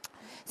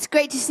It's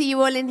great to see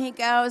you all in here,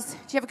 girls. Do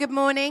you have a good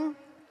morning?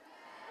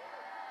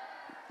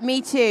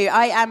 Me too.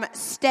 I am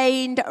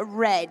stained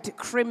red,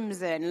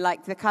 crimson,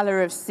 like the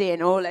colour of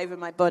sin all over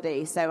my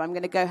body. So I'm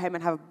going to go home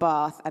and have a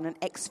bath and an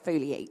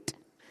exfoliate.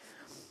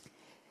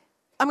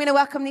 I'm going to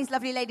welcome these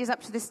lovely ladies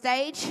up to the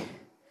stage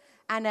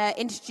and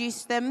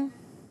introduce them.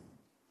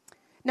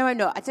 No, I'm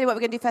not. I'll tell you what we're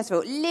going to do first of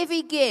all.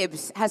 Livy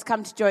Gibbs has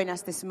come to join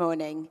us this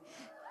morning.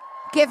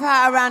 Give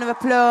her a round of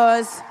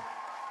applause.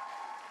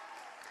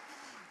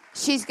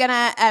 She's going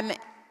to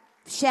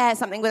share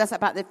something with us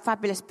about the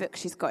fabulous book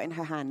she's got in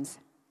her hands.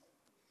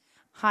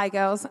 Hi,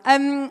 girls. I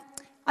don't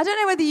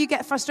know whether you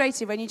get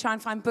frustrated when you try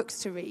and find books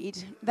to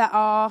read that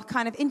are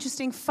kind of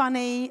interesting,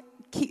 funny,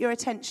 keep your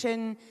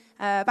attention,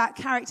 about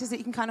characters that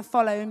you can kind of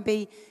follow and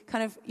be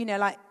kind of,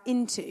 like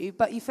into,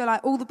 but you feel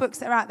like all the books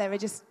that are out there are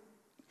just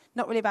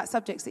not really about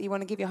subjects that you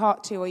want to give your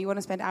heart to or you want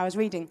to spend hours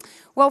reading.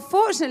 Well,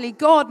 fortunately,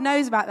 God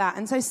knows about that.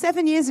 And so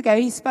 7 years ago,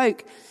 he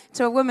spoke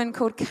to a woman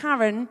called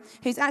Karen,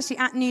 who's actually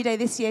at Newday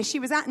this year. She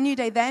was at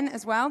Newday then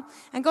as well.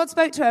 And God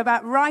spoke to her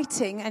about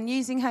writing and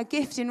using her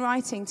gift in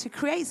writing to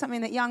create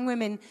something that young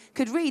women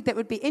could read that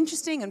would be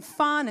interesting and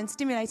fun and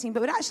stimulating,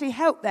 but would actually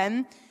help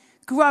them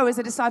grow as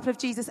a disciple of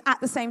Jesus at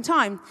the same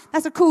time.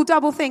 That's a cool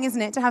double thing,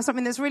 isn't it? To have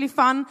something that's really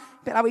fun,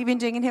 a bit like what you've been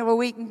doing in here all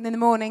week in the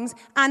mornings,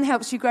 and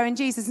helps you grow in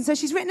Jesus. And so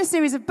she's written a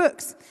series of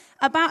books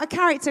about a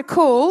character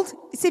called,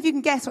 see if you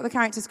can guess what the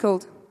character's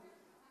called.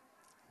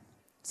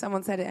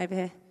 Someone said it over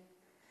here.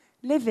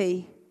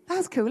 Livy.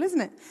 That's cool, isn't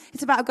it?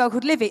 It's about a girl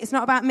called Livy. It's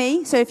not about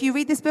me. So if you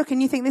read this book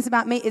and you think this is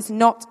about me, it's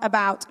not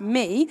about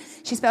me.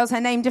 She spells her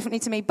name differently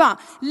to me. But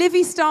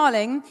Livy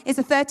Starling is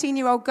a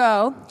 13-year-old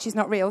girl. She's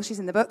not real. She's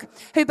in the book.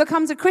 Who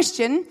becomes a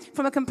Christian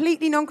from a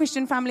completely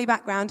non-Christian family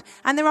background.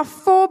 And there are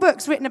 4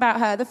 books written about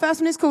her. The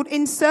first one is called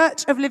In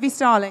Search of Livy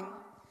Starling.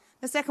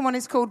 The second one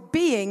is called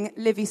Being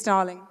Livy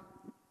Starling.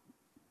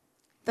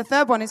 The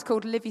third one is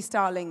called Livy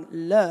Starling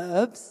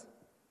Loves.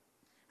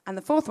 And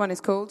the fourth one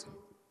is called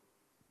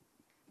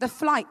The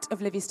Flight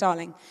of Livy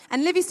Starling.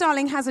 And Livy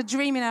Starling has a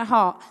dream in her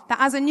heart that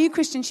as a new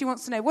Christian, she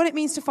wants to know what it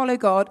means to follow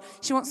God.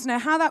 She wants to know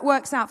how that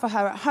works out for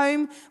her at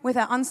home with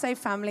her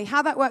unsaved family,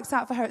 how that works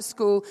out for her at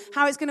school,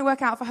 how it's going to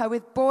work out for her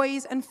with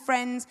boys and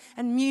friends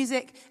and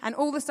music and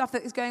all the stuff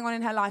that is going on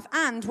in her life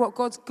and what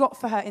God's got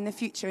for her in the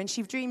future. And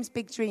she dreams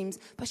big dreams,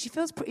 but she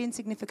feels pretty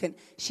insignificant.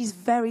 She's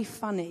very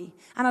funny.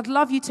 And I'd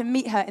love you to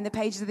meet her in the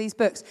pages of these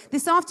books.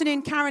 This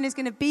afternoon, Karen is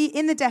going to be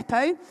in the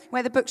depot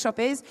where the bookshop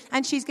is,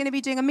 and she's going to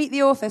be doing a Meet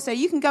the Author. So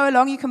you can go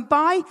along, you can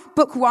buy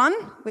book 1,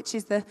 which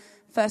is the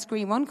first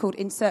green one called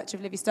In Search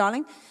of Livy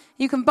Starling.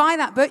 You can buy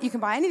that book, you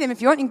can buy any of them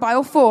if you want, you can buy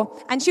all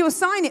 4, and she will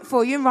sign it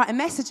for you and write a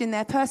message in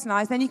there,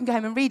 personalised, then you can go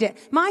home and read it.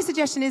 My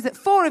suggestion is that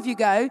 4 of you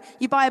go,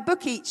 you buy a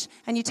book each,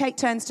 and you take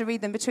turns to read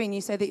them between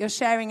you so that you're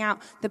sharing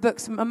out the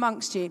books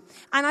amongst you.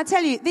 And I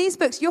tell you, these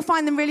books, you'll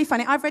find them really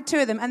funny. I've read 2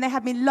 of them, and they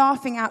had me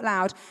laughing out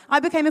loud. I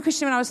became a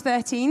Christian when I was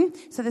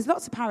 13, so there's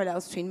lots of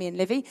parallels between me and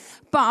Livy,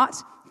 but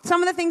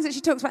some of the things that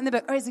she talks about in the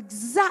book are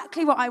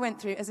exactly what I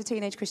went through as a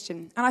teenage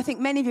Christian. And I think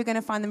many of you are going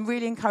to find them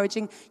really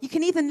encouraging. You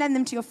can even lend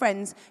them to your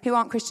friends who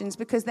aren't Christians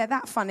because they're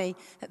that funny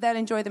that they'll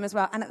enjoy them as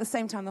well. And at the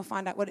same time, they'll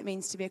find out what it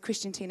means to be a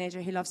Christian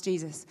teenager who loves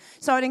Jesus.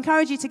 So I'd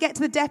encourage you to get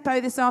to the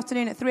depot this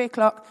afternoon at 3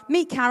 o'clock,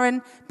 meet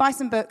Karen, buy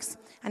some books,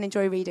 and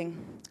enjoy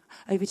reading.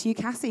 Over to you,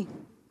 Cassie.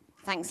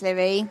 Thanks,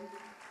 Livy.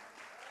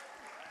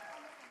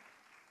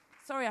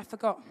 Sorry, I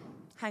forgot.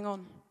 Hang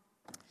on.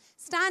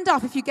 Stand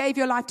up if you gave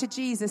your life to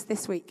Jesus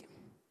this week.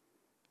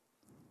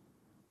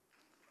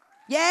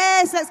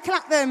 Yes, let's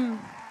clap them.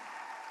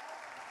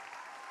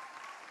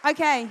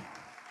 Okay.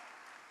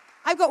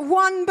 I've got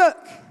 1 book.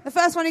 The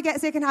first one who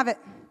gets it can have it.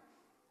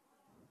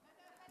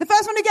 The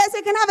first one who gets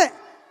it can have it.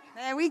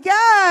 There we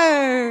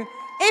go.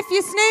 If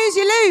you snooze,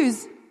 you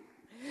lose.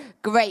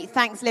 Great,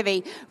 thanks,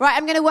 Livy. Right,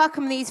 I'm going to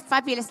welcome these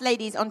fabulous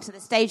ladies onto the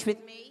stage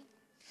with me.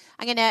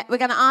 We're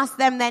going to ask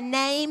them their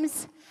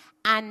names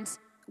and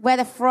where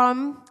they're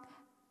from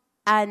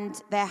and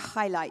their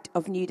highlight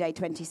of Newday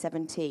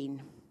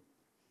 2017.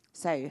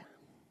 So,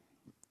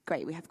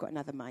 great, we have got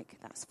another mic.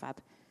 That's fab.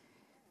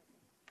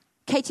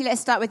 Katie,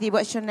 let's start with you.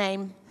 What's your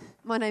name?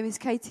 My name is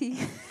Katie.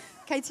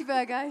 Katie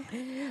Virgo.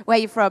 Where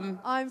are you from?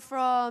 I'm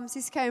from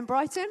Cisco in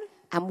Brighton.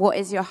 And what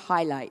is your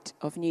highlight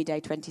of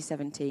Newday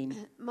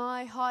 2017?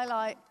 My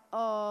highlight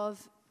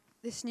of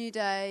this New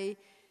Day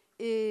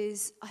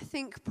is, I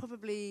think,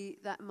 probably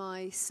that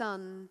my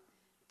son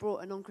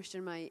brought a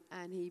non-Christian mate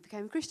and he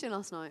became a Christian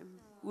last night.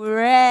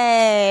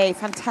 Hooray!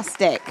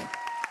 Fantastic.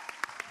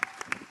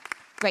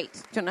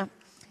 Great.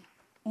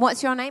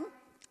 What's your name?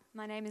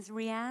 My name is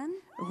Rianne.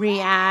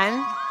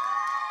 Rianne.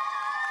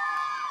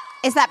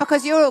 Is that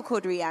because you're all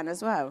called Rianne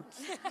as well?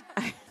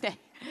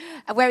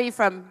 Where are you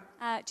from?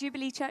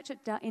 Jubilee Church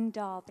in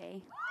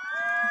Derby.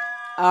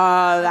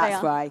 Oh,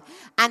 that's why.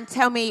 And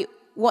tell me,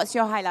 what's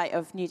your highlight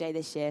of Newday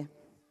this year?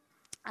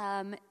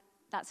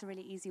 That's a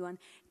really easy one.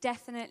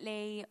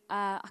 Definitely,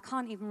 I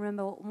can't even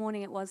remember what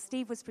morning it was.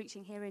 Steve was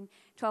preaching here in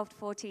 12 to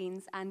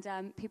 14s,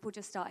 and people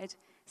just started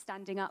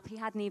standing up. He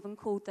hadn't even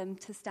called them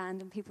to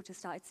stand, and people just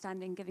started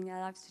standing, giving their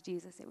lives to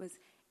Jesus. It was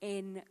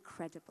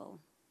incredible.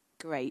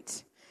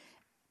 Great.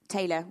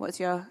 Taylor, what's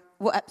your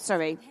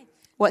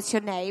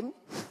name?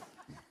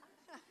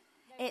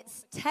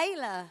 It's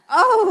Taylor.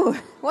 Oh,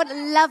 what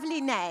a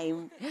lovely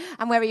name.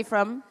 And where are you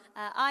from?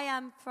 I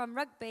am from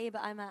Rugby,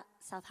 but I'm at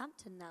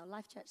Southampton now,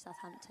 Life Church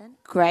Southampton.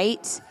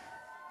 Great.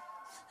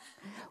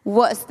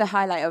 What's the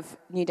highlight of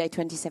New Day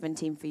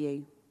 2017 for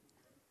you?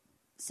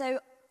 So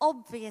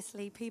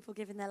obviously people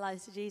giving their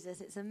lives to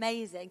Jesus, it's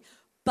amazing.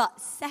 But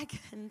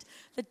second,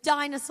 the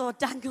dinosaur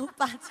dangle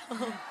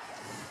battle.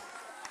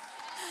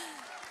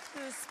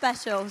 It was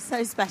special,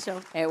 so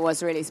special. It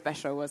was really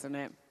special, wasn't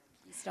it?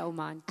 You stole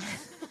mine.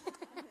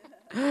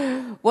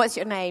 What's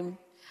your name?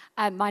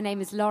 My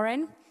name is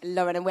Lauren.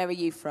 Lauren, and where are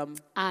you from?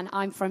 And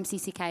I'm from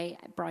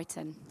CCK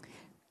Brighton.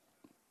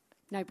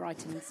 No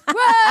Brightons.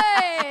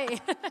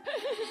 Way!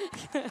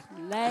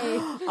 Lay.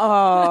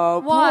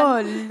 Oh, poor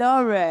One.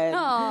 Lauren.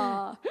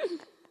 Aw.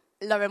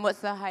 Lauren, what's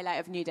the highlight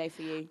of New Day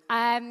for you?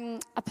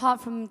 Apart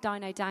from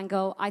Dino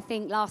Dangle, I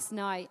think last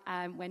night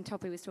when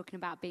Toppy was talking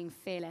about being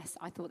fearless,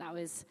 I thought that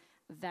was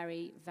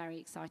very, very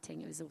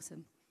exciting. It was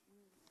awesome.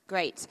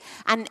 Great.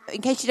 And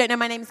in case you don't know,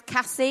 my name's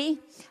Cassie.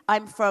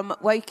 I'm from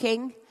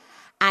Woking.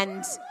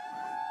 And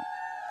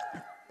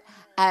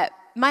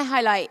my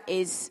highlight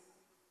is,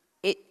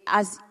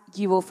 as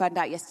you all found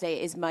out yesterday,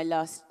 it is my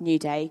last New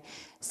Day,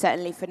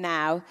 certainly for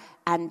now.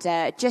 And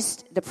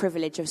just the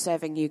privilege of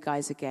serving you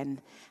guys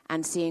again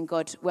and seeing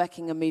God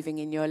working and moving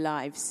in your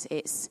lives.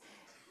 It's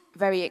a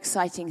very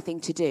exciting thing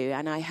to do.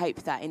 And I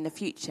hope that in the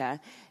future,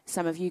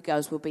 some of you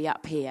girls will be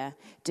up here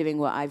doing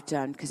what I've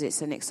done, because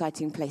it's an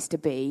exciting place to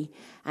be.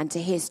 And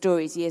to hear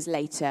stories years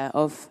later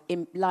of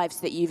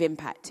lives that you've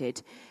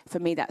impacted, for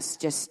me, that's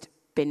just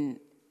been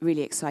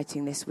really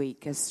exciting this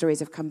week, as stories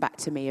have come back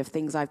to me of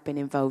things I've been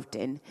involved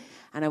in.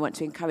 And I want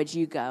to encourage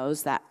you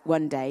girls that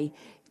one day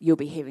you'll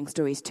be hearing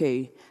stories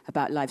too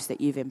about lives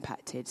that you've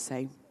impacted.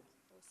 So,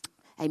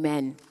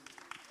 amen.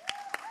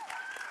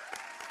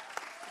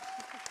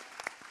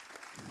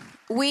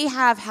 We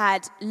have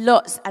had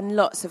lots and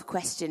lots of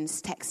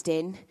questions text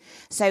in.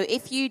 So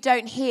if you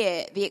don't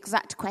hear the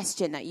exact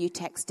question that you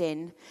text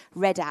in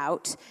read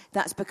out,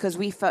 that's because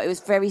we felt it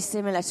was very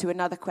similar to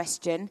another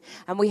question.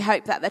 And we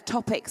hope that the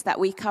topics that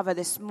we cover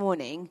this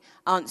morning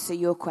answer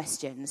your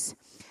questions.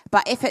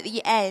 But if at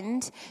the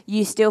end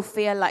you still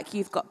feel like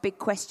you've got big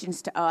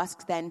questions to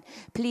ask, then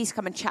please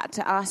come and chat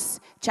to us,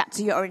 chat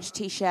to your orange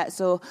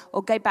T-shirts, or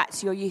go back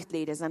to your youth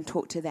leaders and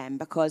talk to them,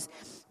 because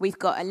we've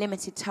got a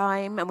limited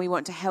time and we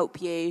want to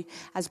help you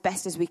as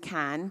best as we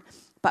can.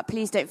 But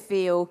please don't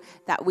feel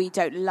that we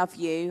don't love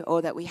you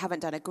or that we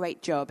haven't done a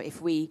great job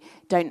if we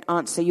don't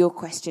answer your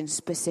questions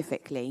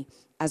specifically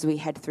as we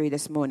head through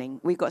this morning.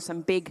 We've got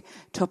some big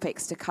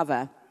topics to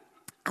cover,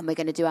 and we're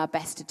going to do our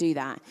best to do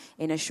that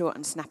in a short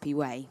and snappy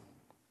way.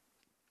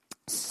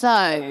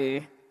 So,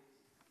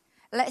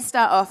 let's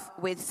start off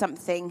with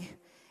something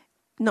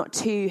not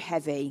too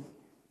heavy.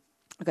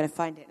 I'm going to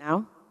find it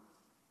now.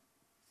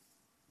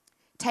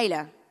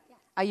 Taylor,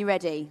 are you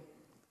ready?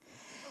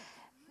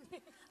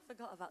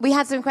 We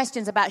had some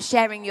questions about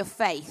sharing your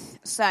faith.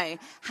 So,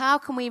 how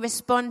can we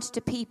respond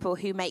to people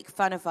who make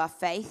fun of our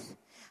faith?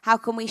 How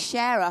can we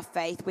share our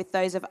faith with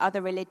those of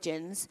other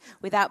religions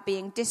without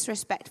being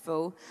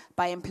disrespectful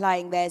by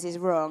implying theirs is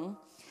wrong?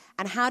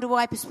 And how do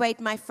I persuade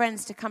my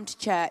friends to come to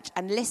church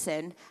and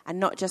listen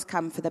and not just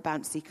come for the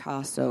bouncy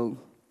castle?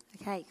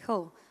 Okay,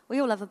 cool. We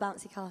all love a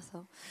bouncy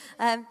castle.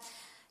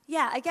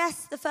 I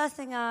guess the first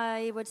thing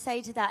I would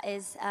say to that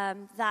is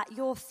that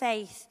your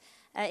faith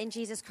in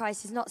Jesus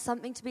Christ is not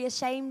something to be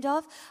ashamed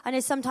of. I know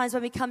sometimes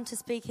when we come to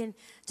speaking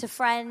to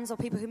friends or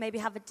people who maybe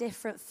have a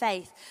different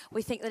faith,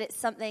 we think that it's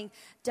something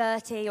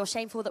dirty or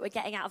shameful that we're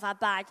getting out of our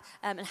bag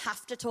and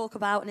have to talk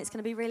about, and it's going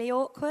to be really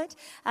awkward.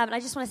 And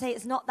I just want to say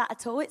it's not that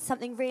at all. It's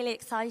something really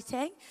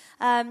exciting.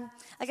 I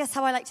guess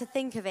how I like to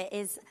think of it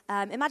is,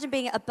 imagine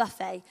being at a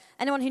buffet.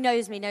 Anyone who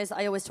knows me knows that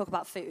I always talk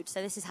about food,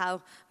 so this is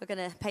how we're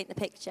going to paint the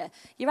picture.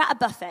 You're at a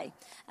buffet.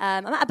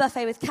 I'm at a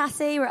buffet with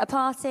Cassie. We're at a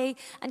party,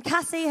 and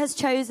Cassie has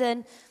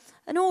chosen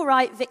an all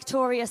right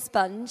Victoria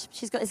sponge.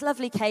 She's got this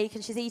lovely cake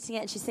and she's eating it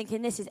and she's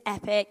thinking, this is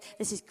epic,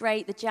 this is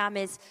great, the jam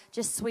is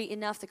just sweet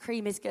enough, the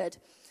cream is good.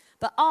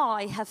 But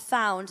I have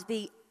found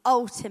the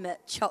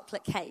ultimate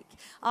chocolate cake.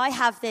 I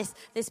have this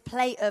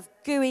plate of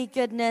gooey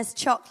goodness,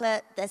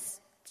 chocolate, there's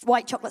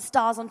white chocolate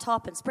stars on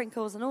top and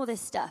sprinkles and all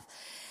this stuff.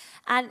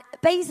 And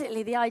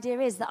basically the idea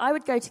is that I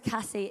would go to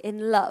Cassie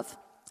in love.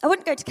 I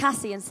wouldn't go to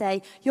Cassie and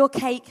say, your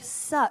cake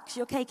sucks,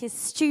 your cake is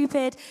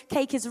stupid,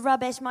 cake is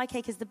rubbish, my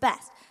cake is the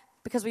best.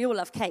 Because we all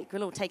love cake.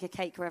 We'll all take a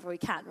cake wherever we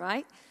can,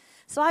 right?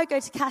 So I would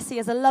go to Cassie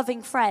as a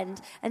loving friend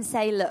and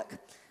say, look,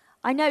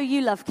 I know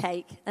you love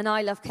cake and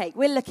I love cake.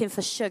 We're looking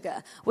for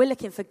sugar. We're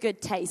looking for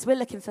good taste. We're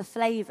looking for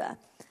flavour.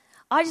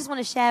 I just want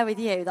to share with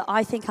you that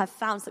I think I've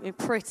found something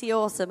pretty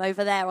awesome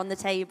over there on the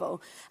table.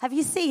 Have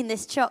you seen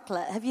this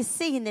chocolate? Have you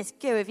seen this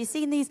goo? Have you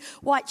seen these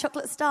white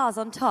chocolate stars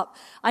on top?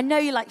 I know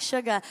you like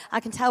sugar.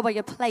 I can tell by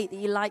your plate that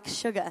you like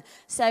sugar.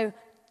 So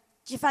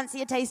do you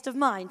fancy a taste of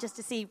mine just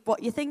to see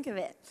what you think of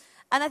it?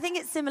 And I think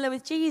it's similar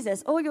with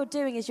Jesus. All you're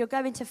doing is you're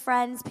going to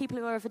friends, people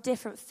who are of a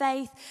different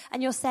faith,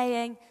 and you're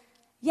saying,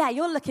 yeah,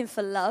 you're looking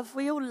for love.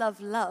 We all love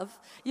love.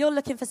 You're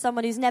looking for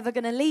someone who's never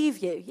going to leave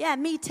you. Yeah,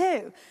 me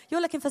too.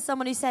 You're looking for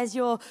someone who says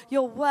you're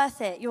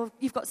worth it.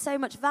 You've got so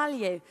much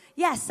value.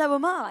 Yeah, so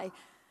am I.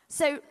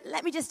 So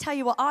let me just tell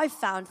you what I've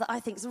found that I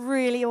think is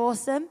really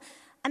awesome.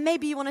 And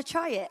maybe you want to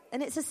try it.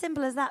 And it's as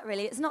simple as that,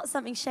 really. It's not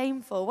something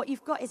shameful. What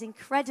you've got is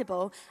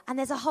incredible. And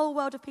there's a whole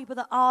world of people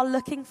that are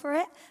looking for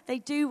it. They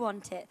do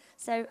want it.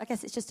 So I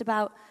guess it's just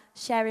about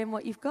sharing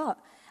what you've got.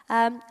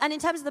 And in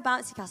terms of the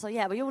bouncy castle,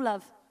 yeah, we all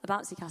love a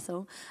bouncy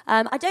castle.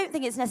 I don't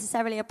think it's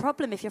necessarily a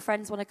problem if your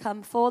friends want to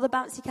come for the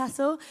bouncy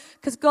castle,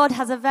 because God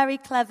has a very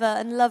clever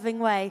and loving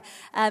way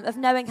of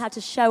knowing how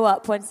to show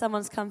up when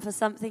someone's come for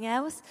something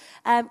else.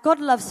 God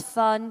loves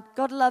fun.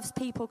 God loves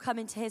people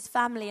coming to his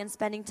family and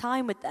spending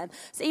time with them.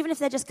 So even if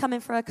they're just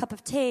coming for a cup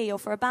of tea or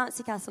for a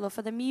bouncy castle or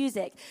for the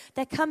music,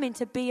 they're coming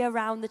to be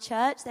around the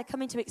church. They're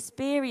coming to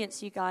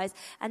experience you guys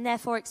and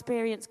therefore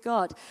experience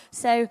God.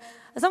 So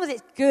as long as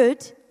it's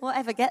good,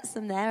 whatever gets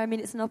them there, I mean,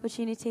 it's an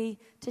opportunity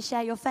to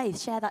share your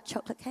faith, share that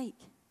chocolate cake.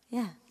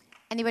 Yeah.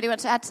 Anybody want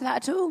to add to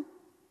that at all?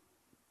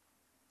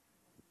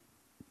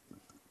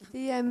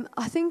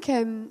 I think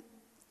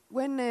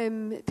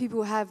when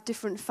people have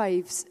different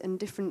faiths and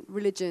different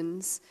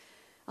religions,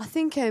 I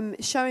think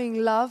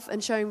showing love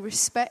and showing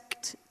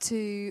respect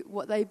to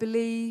what they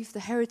believe,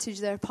 the heritage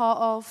they're a part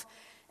of,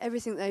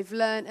 everything they've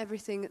learned,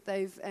 everything that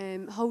they've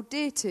hold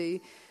dear to.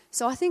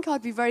 So I think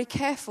I'd be very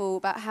careful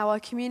about how I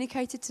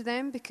communicated to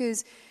them,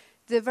 because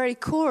the very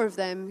core of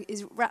them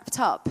is wrapped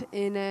up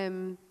in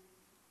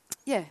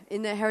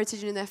their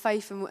heritage and in their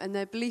faith and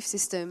their belief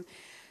system.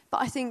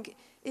 But I think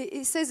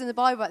it says in the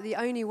Bible that the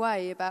only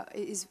way about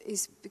is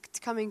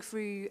coming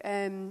through,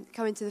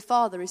 coming to the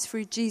Father is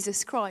through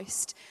Jesus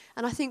Christ.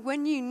 And I think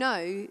when you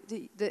know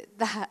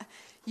that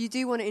you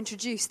do want to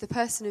introduce the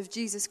person of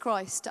Jesus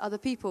Christ to other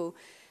people,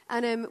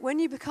 and when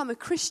you become a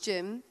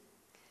Christian,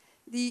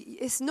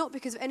 it's not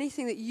because of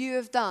anything that you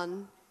have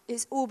done.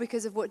 It's all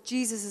because of what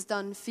Jesus has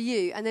done for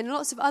you. And then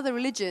lots of other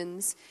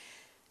religions,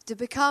 to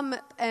become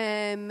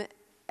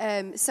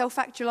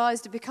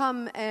self-actualized, to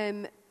become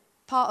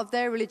part of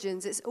their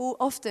religions, it's all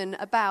often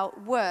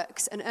about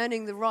works and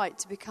earning the right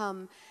to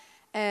become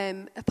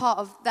a part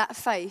of that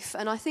faith.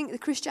 And I think the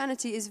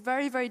Christianity is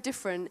very, very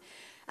different.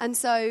 And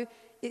so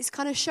it's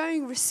kind of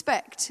showing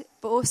respect,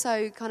 but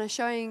also kind of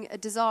showing a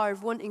desire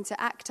of wanting to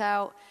act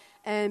out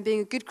and being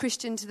a good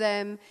Christian to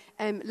them,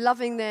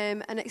 loving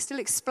them, and still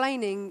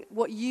explaining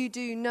what you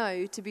do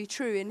know to be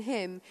true in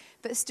him,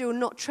 but still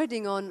not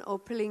treading on or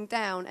pulling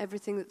down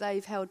everything that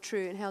they've held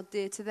true and held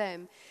dear to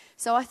them.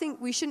 So I think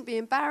we shouldn't be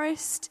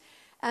embarrassed,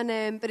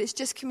 but it's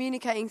just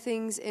communicating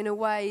things in a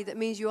way that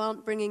means you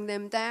aren't bringing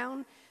them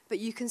down, but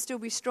you can still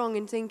be strong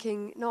in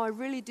thinking, no, I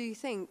really do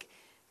think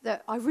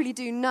that I really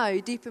do know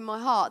deep in my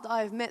heart that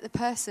I have met the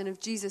person of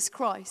Jesus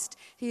Christ.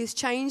 He has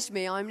changed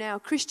me. I'm now a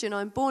Christian.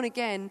 I'm born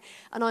again.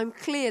 And I'm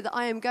clear that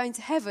I am going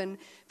to heaven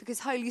because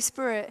Holy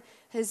Spirit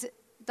has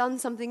done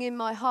something in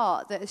my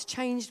heart that has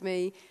changed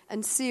me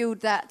and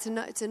sealed that to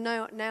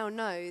now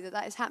know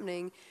that is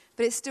happening.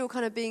 But it's still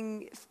kind of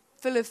being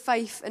full of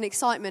faith and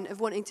excitement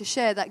of wanting to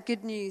share that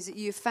good news that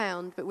you've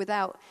found, but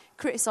without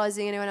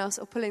criticizing anyone else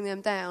or pulling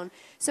them down.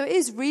 So it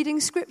is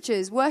reading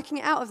scriptures, working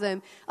it out of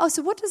them. Oh,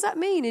 so what does that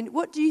mean? And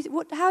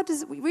how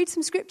does we read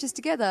some scriptures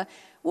together?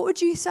 What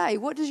would you say?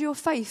 What does your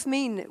faith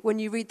mean when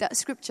you read that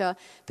scripture?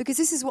 Because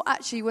this is what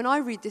actually, when I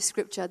read this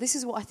scripture, this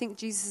is what I think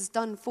Jesus has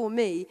done for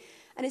me.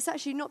 And it's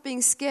actually not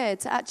being scared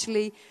to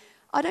actually,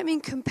 I don't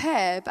mean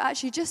compare, but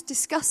actually just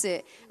discuss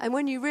it. And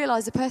when you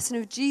realise the person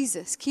of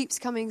Jesus keeps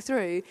coming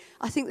through,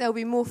 I think there'll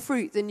be more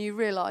fruit than you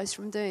realise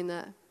from doing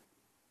that.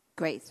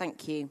 Great,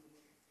 thank you.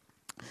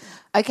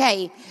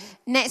 Okay,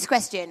 next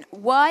question.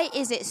 Why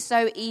is it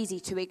so easy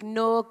to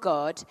ignore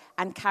God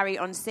and carry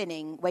on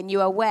sinning when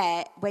you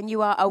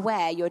are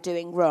aware you're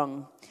doing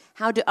wrong?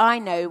 How do I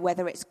know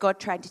whether it's God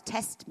trying to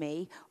test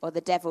me or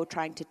the devil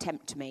trying to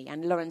tempt me?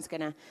 And Lauren's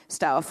going to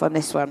start off on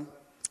this one.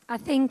 I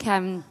think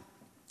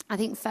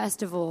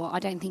first of all, I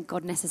don't think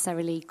God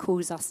necessarily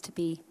calls us to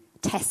be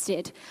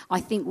tested. I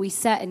think we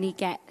certainly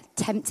get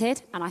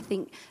tempted, and I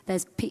think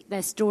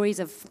there's stories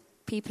of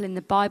people in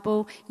the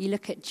Bible. You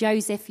look at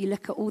Joseph, you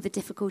look at all the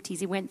difficulties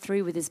he went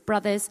through with his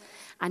brothers,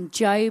 and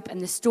Job,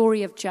 and the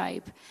story of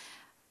Job.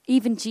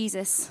 Even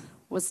Jesus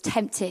was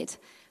tempted.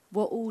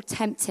 We're all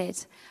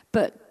tempted,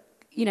 but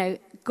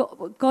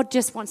God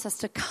just wants us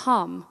to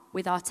come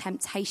with our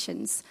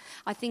temptations.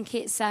 I think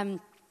it's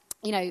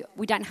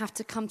we don't have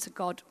to come to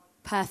God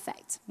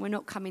perfect. We're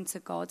not coming to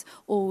God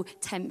all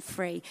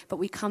tempt-free, but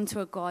we come to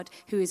a God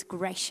who is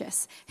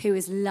gracious, who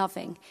is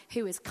loving,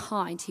 who is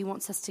kind. He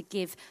wants us to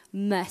give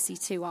mercy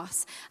to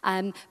us.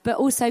 But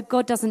also,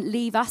 God doesn't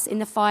leave us in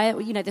the fire.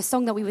 The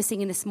song that we were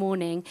singing this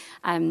morning,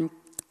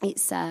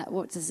 it's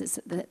what does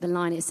it, the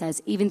line it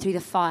says, even through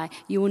the fire,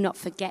 you will not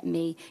forget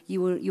me.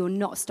 You'll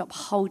not stop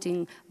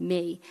holding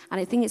me.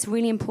 And I think it's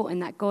really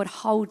important that God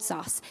holds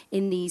us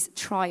in these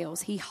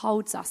trials. He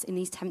holds us in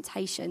these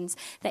temptations,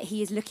 that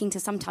he is looking to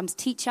sometimes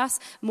teach us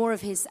more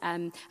of his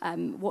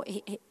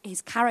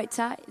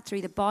character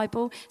through the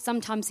Bible.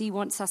 Sometimes he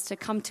wants us to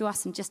come to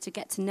us and just to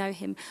get to know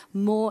him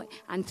more.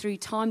 And through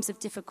times of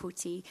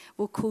difficulty,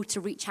 we're called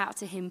to reach out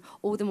to him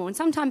all the more. And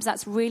sometimes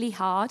that's really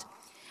hard.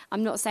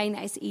 I'm not saying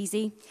that it's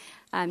easy.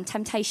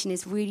 Temptation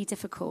is really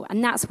difficult.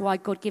 And that's why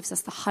God gives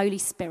us the Holy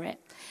Spirit.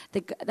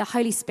 The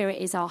Holy Spirit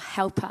is our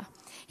helper.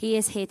 He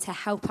is here to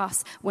help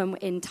us when we're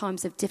in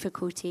times of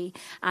difficulty.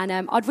 And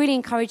I'd really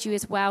encourage you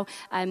as well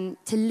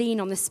to lean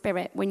on the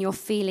Spirit when you're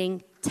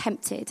feeling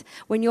tempted,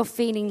 when you're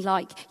feeling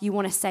like you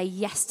want to say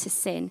yes to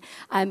sin.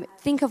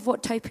 Think of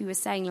what Topi was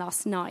saying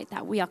last night,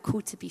 that we are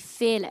called to be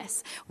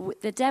fearless.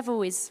 The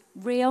devil is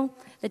real.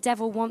 The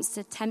devil wants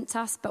to tempt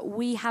us, but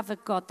we have a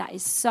God that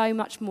is so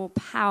much more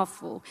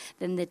powerful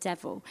than the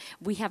devil.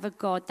 We have a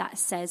God that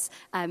says,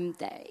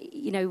 that,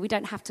 we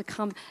don't have to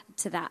come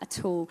to that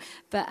at all.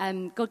 But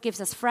God gives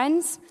us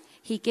friends.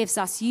 He gives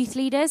us youth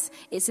leaders.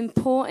 It's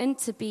important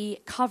to be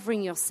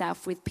covering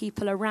yourself with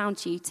people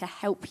around you to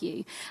help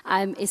you.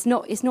 It's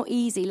not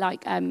easy,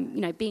 like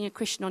being a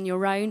Christian on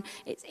your own.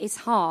 It's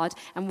hard,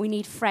 and we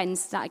need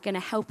friends that are going to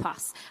help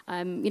us.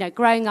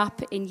 Growing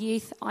up in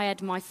youth, I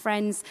had my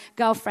friends,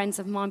 girlfriends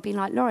of mine, being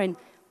like, Lauren,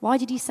 why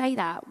did you say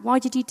that? Why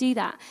did you do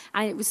that?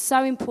 And it was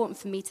so important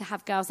for me to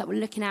have girls that were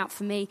looking out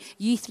for me,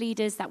 youth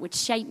leaders that would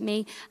shape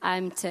me,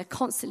 to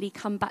constantly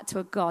come back to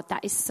a God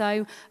that is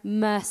so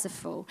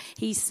merciful.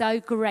 He's so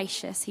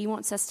gracious. He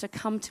wants us to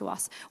come to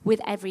us with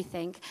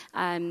everything,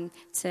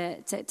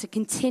 to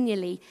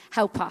continually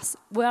help us.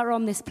 We're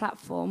on this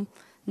platform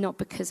not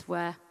because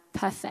we're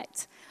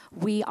perfect.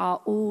 We are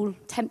all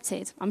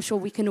tempted. I'm sure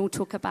we can all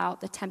talk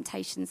about the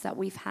temptations that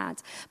we've had,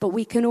 but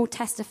we can all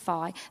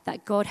testify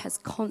that God has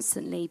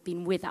constantly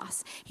been with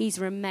us. He's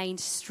remained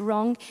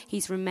strong,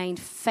 he's remained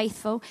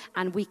faithful,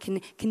 and we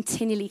can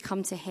continually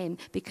come to him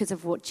because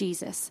of what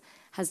Jesus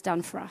has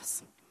done for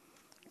us.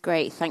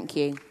 Great, thank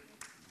you.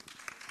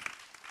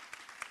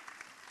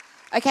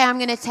 Okay, I'm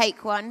going to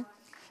take one.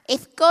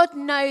 If God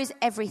knows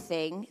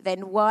everything,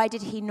 then why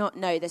did he not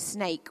know the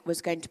snake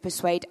was going to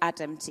persuade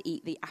Adam to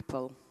eat the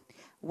apple?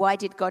 Why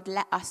did God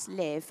let us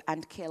live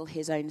and kill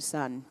his own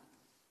son?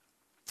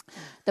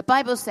 The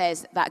Bible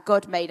says that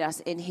God made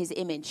us in his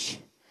image.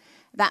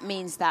 That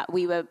means that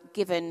we were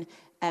given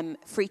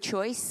free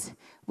choice.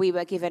 We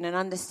were given an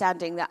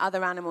understanding that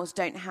other animals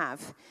don't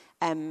have.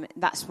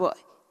 That's what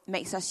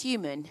makes us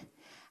human.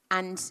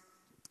 And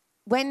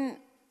when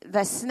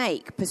the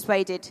snake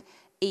persuaded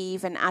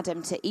Eve and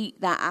Adam to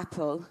eat that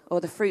apple or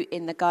the fruit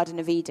in the Garden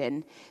of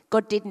Eden,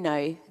 God did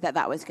know that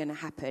that was going to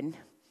happen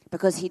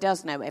because he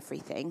does know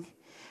everything.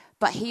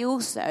 But he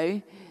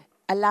also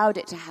allowed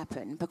it to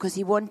happen because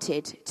he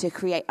wanted to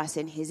create us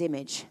in his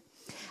image.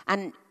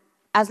 And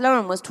as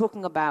Lauren was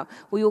talking about,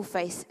 we all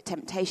face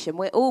temptation.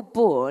 We're all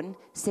born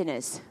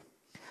sinners.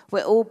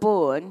 We're all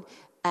born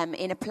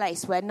in a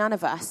place where none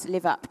of us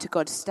live up to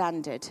God's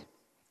standard.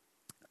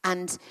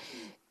 And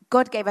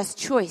God gave us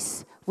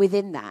choice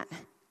within that.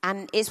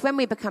 And it's when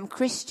we become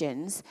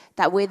Christians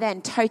that we're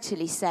then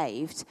totally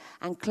saved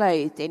and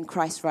clothed in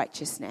Christ's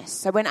righteousness.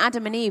 So when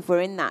Adam and Eve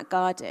were in that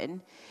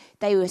garden,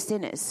 they were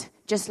sinners,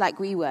 just like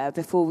we were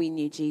before we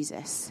knew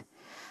Jesus.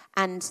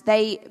 And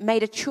they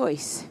made a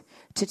choice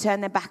to turn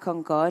their back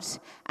on God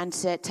and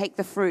to take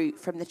the fruit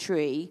from the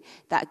tree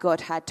that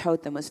God had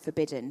told them was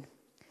forbidden.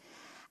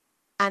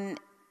 And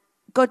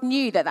God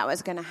knew that that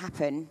was going to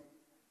happen.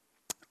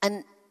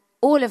 And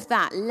all of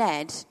that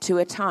led to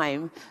a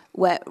time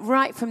where,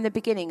 right from the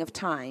beginning of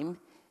time,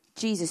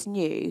 Jesus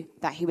knew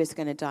that he was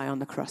going to die on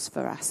the cross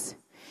for us.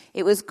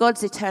 It was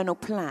God's eternal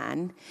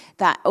plan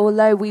that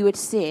although we would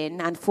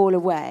sin and fall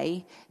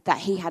away, that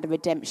he had a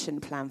redemption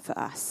plan for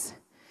us.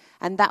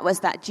 And that was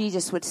that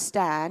Jesus would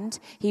stand,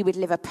 he would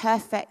live a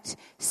perfect,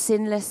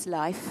 sinless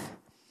life,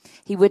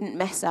 he wouldn't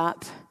mess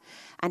up,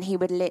 and he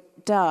would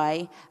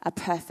die a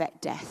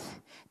perfect death.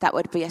 That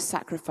would be a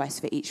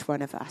sacrifice for each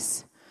one of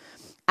us.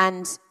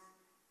 And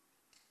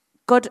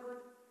God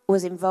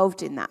was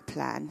involved in that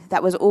plan.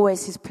 That was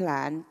always his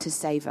plan, to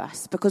save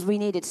us, because we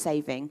needed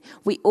saving.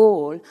 We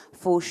all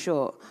fall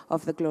short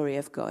of the glory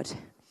of God.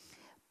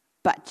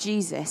 But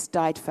Jesus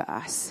died for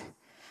us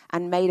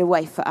and made a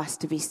way for us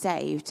to be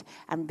saved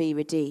and be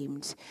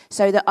redeemed.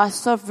 So that our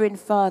sovereign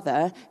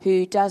Father,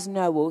 who does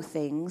know all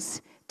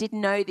things, did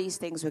know these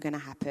things were going to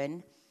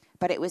happen,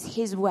 but it was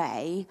his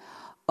way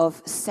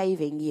of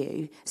saving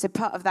you. So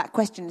part of that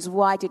question is,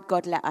 why did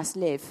God let us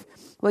live?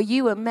 Well,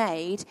 you were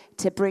made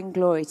to bring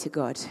glory to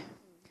God.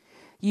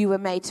 You were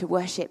made to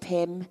worship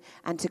him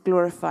and to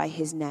glorify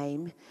his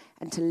name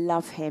and to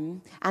love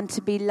him and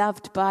to be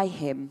loved by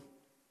him.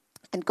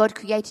 And God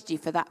created you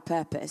for that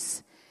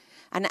purpose.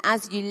 And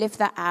as you live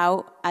that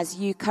out, as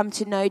you come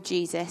to know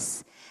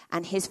Jesus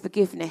and his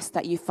forgiveness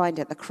that you find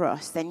at the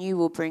cross, then you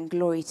will bring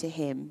glory to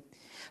him.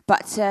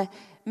 But to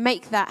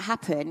make that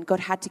happen,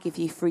 God had to give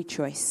you free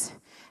choice.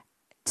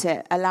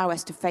 to allow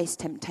us to face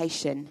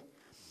temptation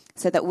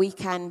so that we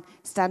can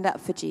stand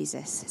up for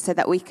Jesus, so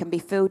that we can be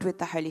filled with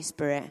the Holy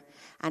Spirit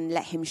and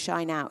let him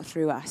shine out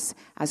through us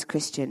as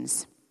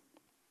Christians.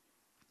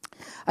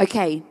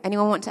 Okay,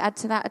 anyone want to add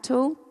to that at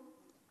all?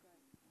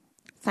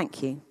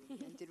 Thank you. You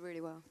did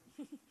really well.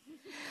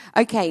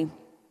 Okay,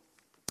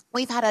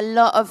 we've had a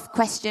lot of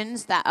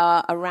questions that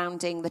are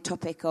surrounding the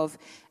topic of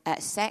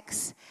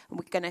sex.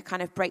 We're going to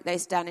kind of break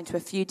those down into a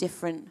few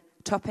different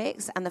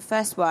topics. And the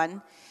first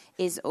one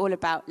is all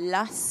about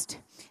lust.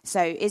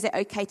 So is it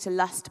okay to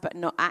lust but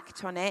not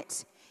act on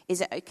it?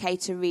 Is it okay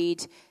to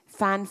read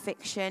fan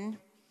fiction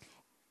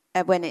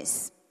when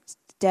it's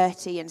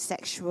dirty and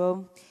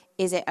sexual?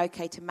 Is it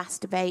okay to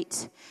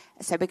masturbate?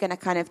 So we're going to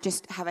kind of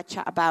just have a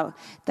chat about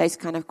those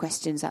kind of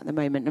questions at the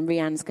moment. And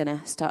Rianne's going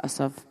to start us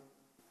off.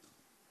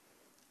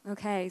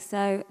 Okay,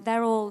 so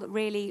they're all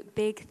really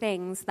big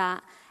things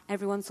that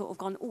everyone's sort of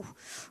gone, oh,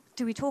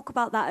 do we talk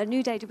about that at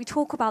Newday? Do we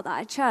talk about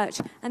that at church?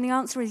 And the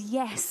answer is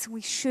yes,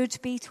 we should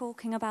be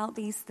talking about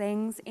these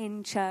things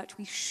in church.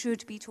 We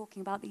should be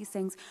talking about these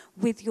things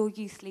with your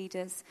youth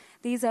leaders.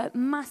 These are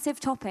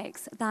massive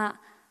topics that,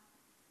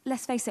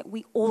 let's face it,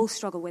 we all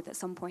struggle with at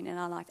some point in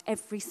our life.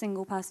 Every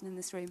single person in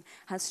this room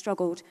has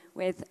struggled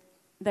with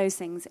those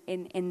things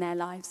in their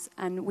lives.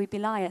 And we'd be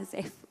liars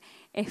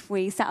if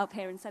we sat up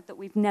here and said that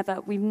we've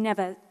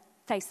never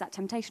faced that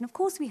temptation. Of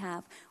course we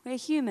have. We're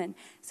human.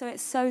 So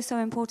it's so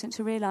important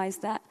to realize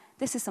that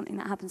this is something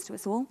that happens to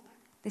us all.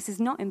 This is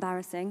not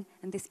embarrassing,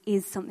 and this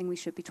is something we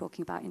should be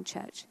talking about in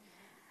church.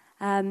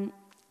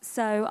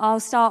 So I'll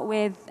start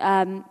with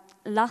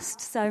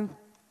lust. So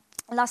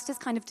lust is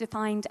kind of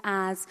defined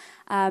as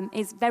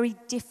is very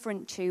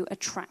different to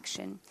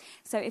attraction.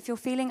 So if you're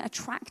feeling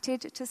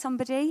attracted to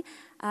somebody,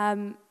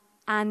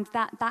 and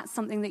that's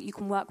something that you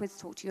can work with,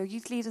 talk to your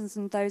youth leaders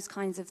and those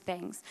kinds of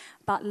things.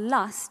 But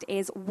lust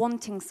is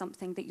wanting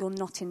something that you're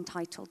not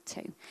entitled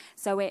to.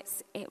 So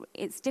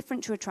it's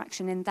different to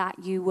attraction in that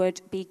you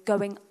would be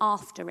going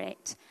after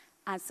it,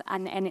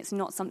 and it's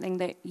not something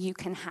that you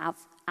can have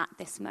at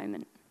this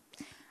moment.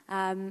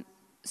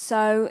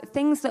 So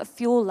things that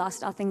fuel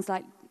lust are things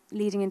like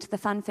leading into the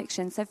fan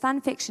fiction. So fan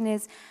fiction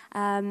is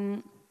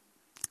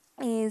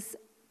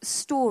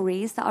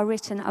stories that are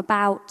written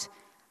about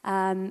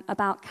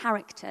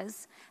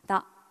characters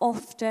that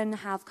often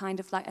have kind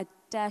of like a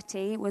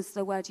dirty, was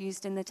the word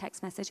used in the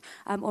text message,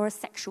 or a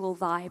sexual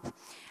vibe.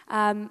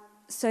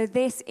 So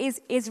this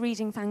is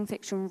reading fan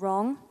fiction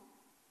wrong?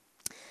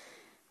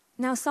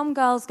 Now, some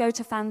girls go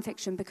to fan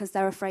fiction because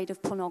they're afraid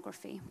of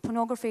pornography.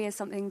 Pornography is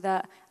something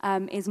that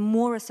is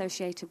more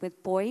associated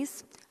with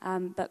boys,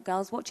 but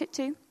girls watch it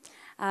too.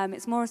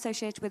 It's more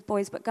associated with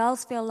boys, but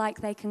girls feel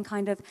like they can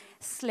kind of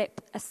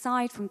slip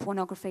aside from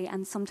pornography,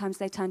 and sometimes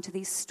they turn to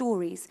these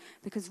stories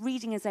because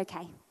reading is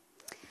okay.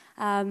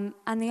 And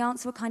the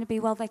answer would kind of be,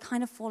 well, they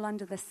kind of fall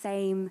under the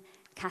same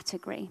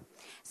category.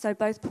 So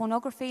both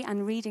pornography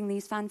and reading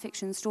these fan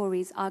fiction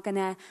stories are going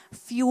to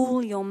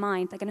fuel your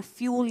mind. They're going to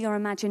fuel your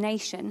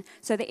imagination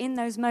so that in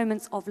those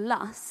moments of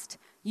lust,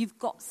 you've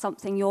got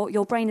something,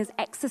 your brain is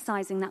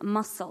exercising that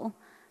muscle,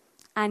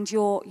 and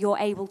you're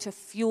able to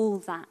fuel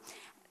that.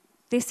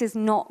 This is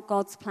not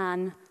God's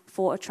plan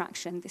for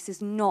attraction. This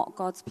is not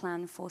God's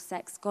plan for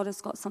sex. God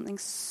has got something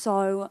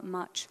so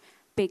much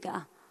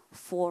bigger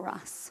for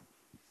us.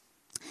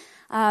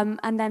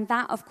 And then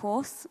that, of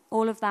course,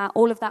 all of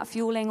that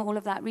fueling, all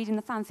of that reading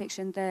the fan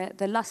fiction,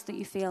 the lust that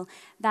you feel,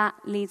 that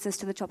leads us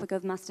to the topic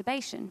of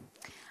masturbation.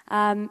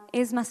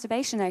 Is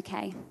masturbation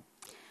okay?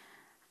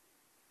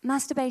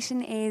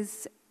 Masturbation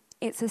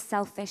it's a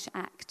selfish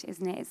act,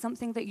 isn't it? It's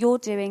something that you're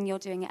doing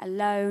it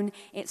alone.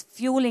 It's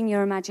fueling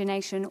your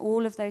imagination,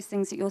 all of those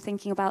things that you're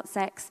thinking about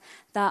sex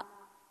that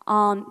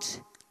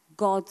aren't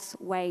God's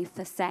way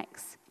for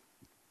sex.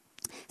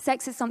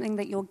 Sex is something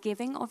that you're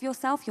giving of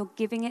yourself. You're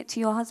giving it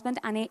to your husband,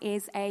 and it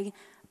is a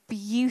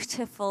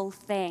beautiful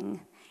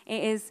thing.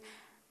 It is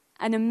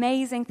an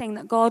amazing thing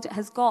that God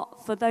has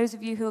got for those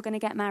of you who are going to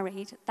get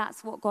married.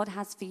 That's what God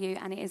has for you,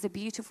 and it is a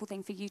beautiful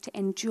thing for you to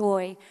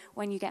enjoy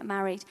when you get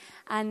married.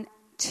 And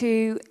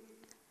to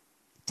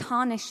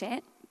tarnish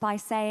it by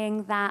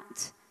saying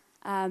that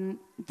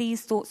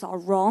these thoughts are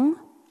wrong,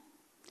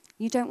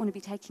 you don't want to be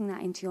taking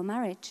that into your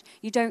marriage.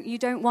 You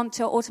don't want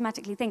to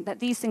automatically think that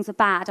these things are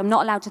bad. I'm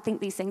not allowed to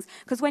think these things.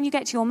 Because when you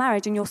get to your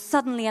marriage and you're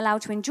suddenly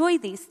allowed to enjoy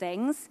these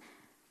things,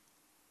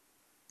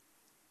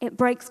 it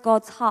breaks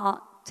God's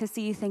heart to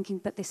see you thinking,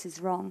 but this is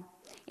wrong.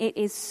 It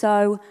is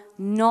so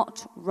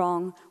not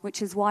wrong,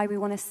 which is why we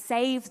want to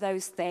save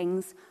those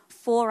things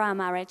for our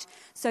marriage.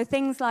 So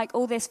things like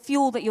all this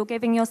fuel that you're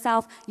giving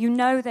yourself, you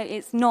know that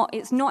it's not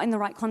in the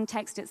right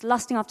context. It's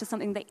lusting after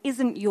something that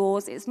isn't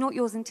yours. It's not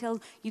yours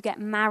until you get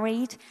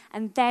married.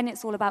 And then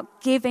it's all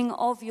about giving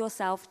of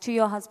yourself to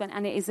your husband.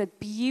 And it is a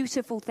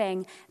beautiful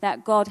thing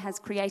that God has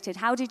created.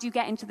 How did you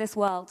get into this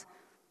world?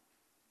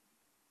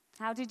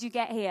 How did you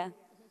get here?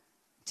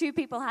 2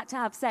 people had to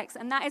have sex,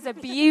 and that is a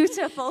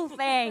beautiful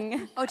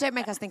thing. Oh, don't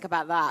make us think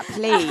about that,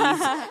 please.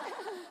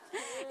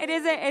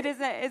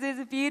 It is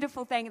a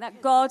beautiful thing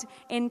that God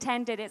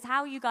intended. It's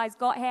how you guys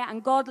got here,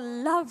 and God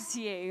loves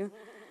you.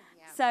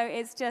 Yeah. So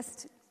it's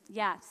just,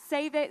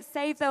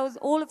 save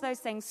all of those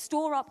things,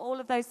 store up all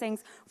of those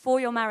things for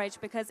your marriage,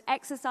 because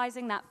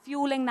exercising that,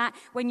 fueling that,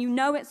 when you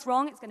know it's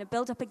wrong, it's going to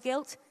build up a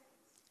guilt,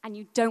 and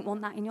you don't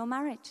want that in your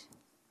marriage.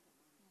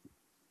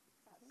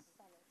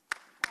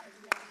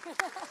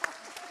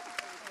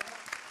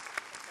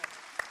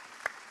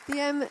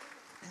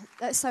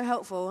 That's so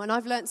helpful, and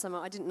I've learnt something.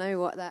 I didn't know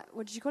what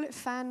did you call it?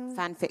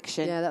 Fan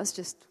fiction. Yeah, that was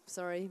just,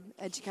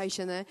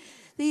 education there.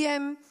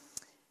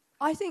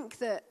 I think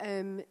that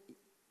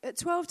at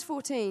 12 to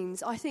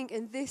 14s, I think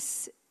in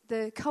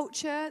the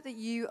culture that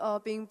you are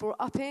being brought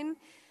up in,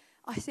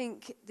 I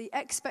think the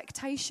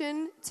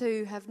expectation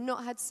to have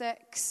not had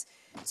sex,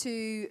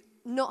 to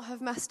not have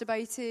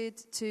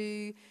masturbated,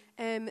 to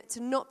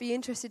not be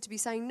interested, to be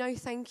saying no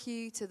thank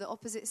you to the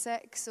opposite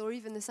sex or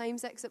even the same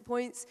sex at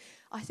points.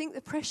 I think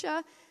the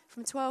pressure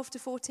from 12 to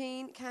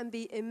 14 can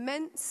be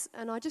immense,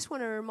 and I just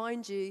want to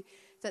remind you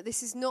that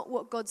this is not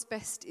what God's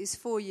best is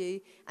for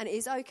you, and it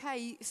is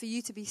okay for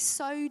you to be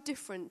so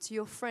different to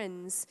your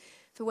friends,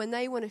 for when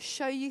they want to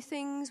show you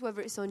things,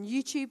 whether it's on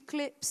YouTube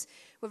clips,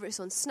 whether it's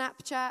on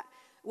Snapchat,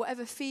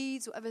 whatever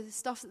feeds, whatever the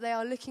stuff that they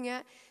are looking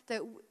at,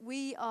 that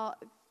we are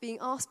being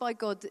asked by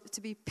God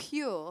to be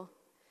pure.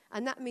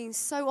 And that means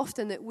so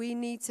often that we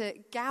need to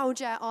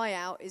gouge our eye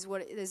out, is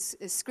what is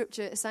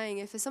scripture saying.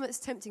 If there's something that's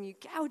tempting you,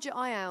 gouge your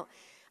eye out.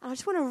 And I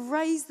just want to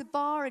raise the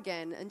bar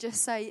again and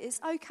just say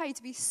it's okay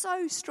to be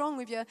so strong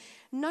with your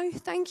no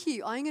thank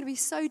you. I'm going to be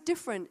so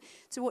different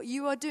to what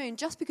you are doing.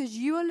 Just because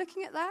you are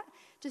looking at that,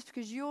 just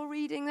because you're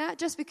reading that,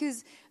 just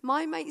because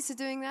my mates are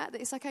doing that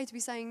it's okay to be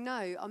saying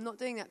no, I'm not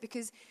doing that.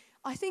 Because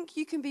I think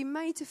you can be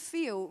made to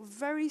feel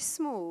very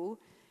small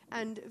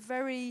and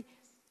very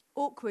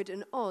awkward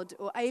and odd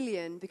or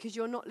alien because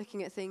you're not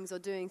looking at things or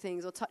doing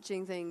things or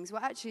touching things.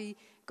 Well, actually,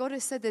 God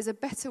has said there's a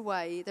better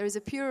way, there is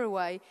a purer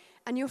way,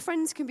 and your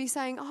friends can be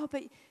saying,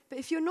 but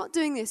if you're not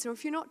doing this or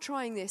if you're not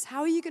trying this, how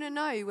are you going to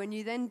know when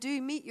you then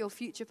do meet your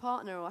future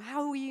partner, or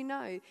how will you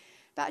know?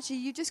 But actually,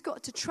 you've just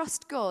got to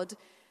trust God,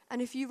 and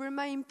if you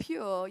remain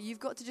pure, you've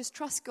got to just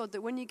trust God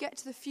that when you get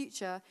to the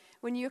future,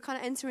 when you kind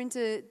of enter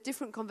into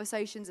different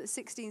conversations at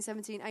 16,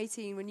 17,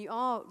 18, when you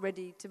are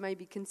ready to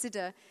maybe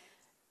consider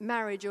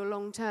marriage or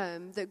long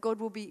term, that God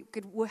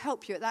will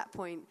help you at that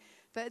point.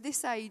 But at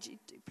this age,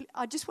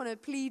 I just want to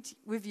plead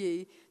with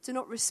you to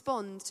not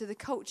respond to the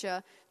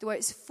culture the way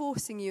it's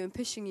forcing you and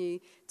pushing you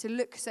to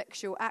look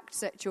sexual, act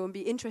sexual, and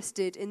be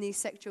interested in these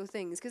sexual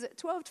things. Because at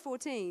 12 to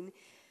 14,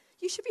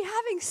 you should be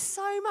having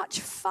so much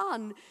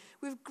fun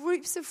with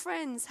groups of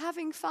friends,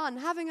 having fun,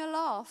 having a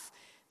laugh.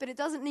 But it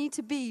doesn't need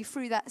to be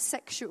through that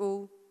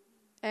sexual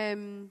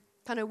kind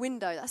of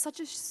window. That's such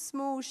a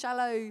small,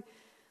 shallow,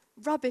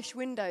 rubbish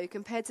window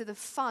compared to the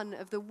fun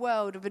of the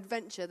world of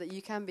adventure that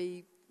you can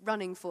be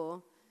running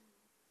for.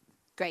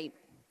 Great.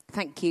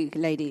 Thank you,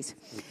 ladies.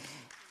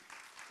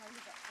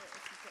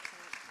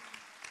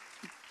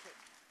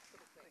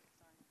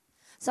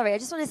 Sorry, I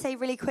just want to say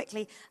really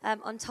quickly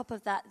on top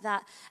of that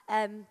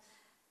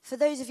for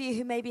those of you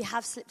who maybe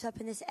have slipped up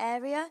in this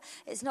area,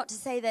 it's not to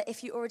say that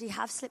if you already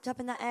have slipped up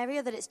in that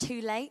area that it's too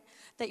late,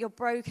 that you're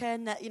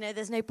broken, that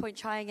there's no point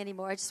trying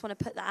anymore. I just want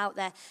to put that out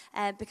there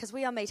because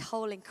we are made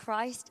whole in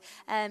Christ.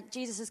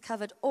 Jesus has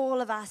covered all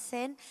of our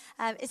sin.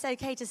 It's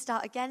okay to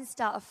start again,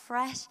 start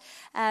afresh,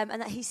 and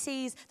that he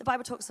sees, the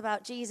Bible talks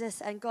about Jesus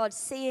and God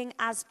seeing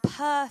as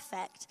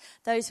perfect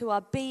those who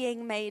are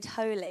being made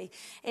holy.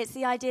 It's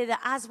the idea that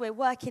as we're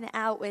working it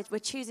out, we're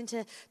choosing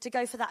to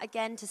go for that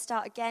again, to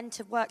start again,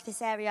 to work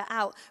this area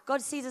out.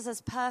 God sees us as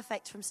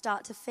perfect from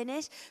start to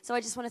finish. So I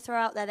just want to throw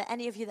out there that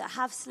any of you that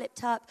have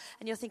slipped up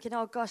and you're thinking,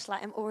 oh gosh,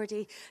 like I'm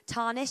already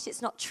tarnished.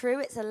 It's not true.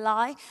 It's a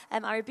lie.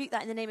 I rebuke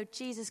that in the name of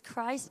Jesus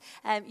Christ.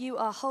 You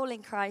are whole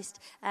in Christ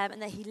and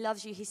that he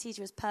loves you. He sees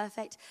you as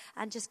perfect.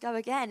 And just go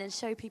again and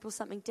show people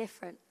something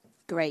different.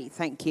 Great.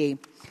 Thank you.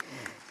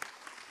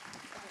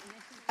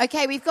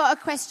 Okay, we've got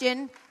a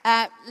question.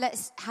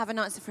 Let's have an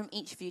answer from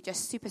each of you,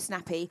 just super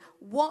snappy.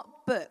 What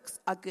books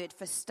are good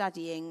for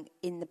studying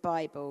in the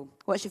Bible?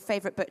 What's your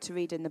favourite book to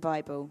read in the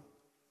Bible?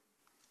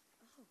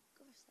 Oh,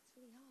 gosh, that's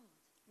really hard.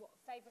 What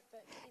favourite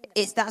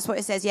book? That's what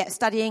it says, yeah,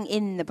 studying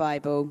in the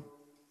Bible.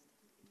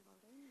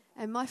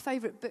 And my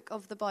favourite book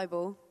of the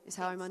Bible is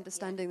how I'm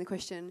understanding the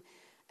question.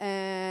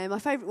 My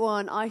favourite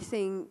one, I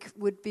think,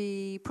 would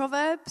be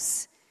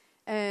Proverbs.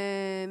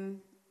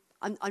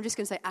 I'm just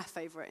going to say a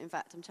favourite, in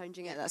fact. I'm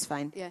changing it. Yeah, that's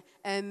fine. Yeah.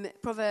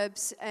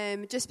 Proverbs,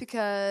 just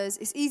because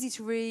it's easy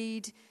to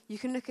read, you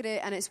can look at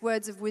it, and it's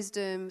words of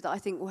wisdom that I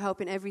think will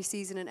help in every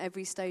season and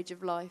every stage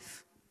of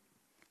life.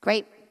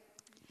 Great.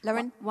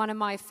 Lauren? One of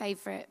my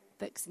favourite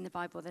books in the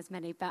Bible, there's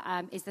many, but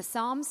is the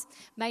Psalms,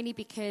 mainly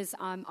because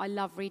I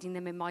love reading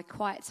them in my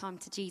quiet time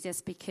to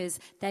Jesus, because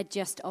they're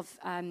just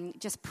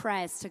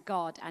prayers to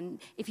God. And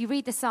if you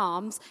read the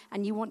Psalms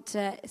and you want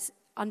to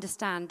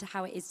understand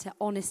how it is to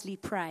honestly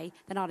pray,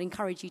 then I'd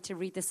encourage you to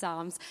read the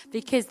Psalms,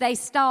 because they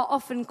start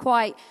often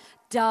quite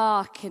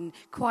dark and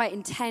quite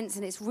intense,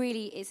 and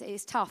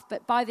it's tough.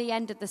 But by the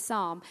end of the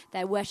psalm,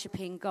 they're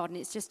worshipping God, and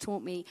it's just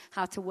taught me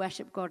how to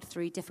worship God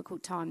through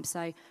difficult times.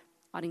 So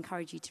I'd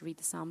encourage you to read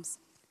the Psalms.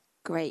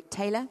 Great.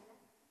 Taylor?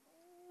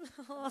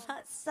 Oh,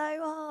 that's so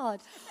hard.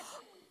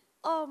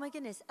 Oh, my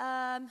goodness.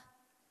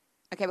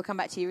 Okay, we'll come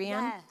back to you, Rianne.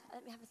 Yeah,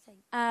 let me have a think.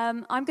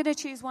 I'm going to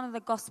choose one of the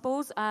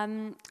Gospels.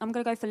 I'm going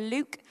to go for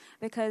Luke,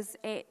 because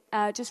it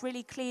just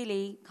really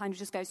clearly kind of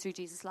just goes through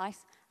Jesus'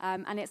 life.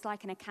 And it's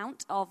like an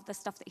account of the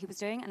stuff that he was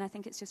doing. And I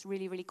think it's just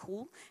really, really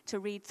cool to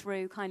read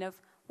through kind of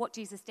what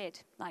Jesus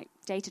did, like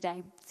day to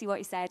day, see what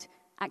he said,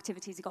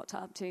 activities he got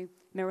up to,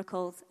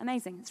 miracles.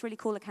 Amazing. It's a really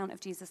cool account of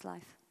Jesus'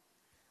 life.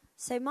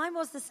 So mine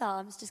was the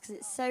Psalms, just because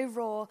it's so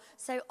raw,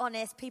 so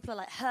honest. People are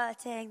like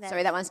hurting.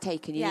 Sorry, that one's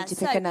taken. You need to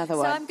pick another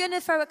one. So I'm going to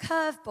throw a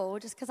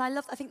curveball, just because I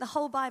think the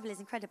whole Bible is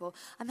incredible.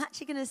 I'm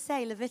actually going to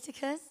say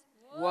Leviticus.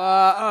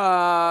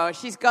 Whoa,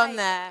 she's gone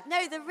there.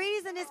 No, the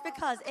reason is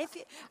because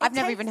I've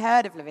never even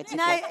heard of Leviticus.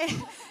 No,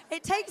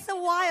 it takes a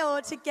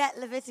while to get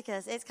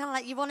Leviticus. It's kind of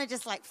like you want to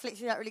just like flick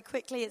through that really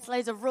quickly. It's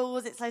loads of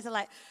rules. It's loads of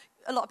like,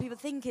 a lot of people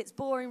think it's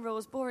boring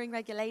rules, boring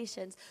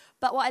regulations.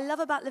 But what I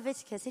love about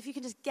Leviticus, if you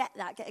can just get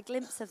a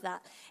glimpse of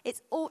that,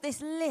 it's all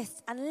this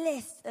list and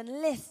lists and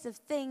lists of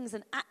things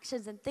and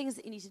actions and things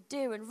that you need to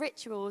do and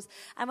rituals.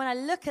 And when I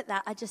look at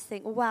that, I just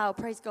think, wow,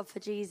 praise God for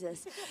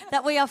Jesus.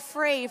 That we are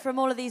free from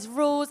all of these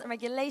rules and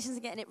regulations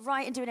and getting it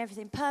right and doing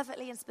everything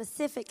perfectly and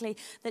specifically,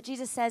 that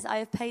Jesus says, I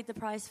have paid the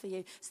price for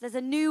you. So there's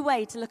a new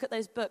way to look at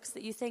those books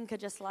that you think are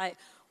just like,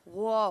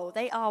 whoa,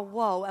 they are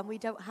whoa, and we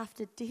don't have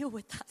to deal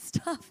with that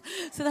stuff.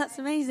 So that's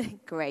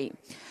amazing. Great.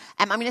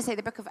 I'm going to say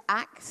the book of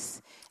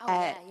Acts.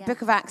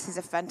 Book of Acts is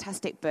a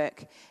fantastic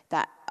book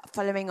that,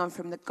 following on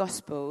from the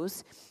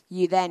Gospels,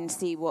 you then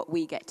see what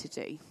we get to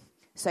do.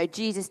 So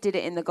Jesus did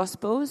it in the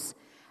Gospels,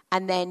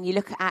 and then you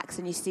look at Acts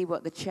and you see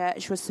what the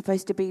church was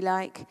supposed to be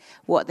like,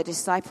 what the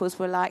disciples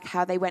were like,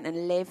 how they went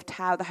and lived,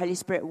 how the Holy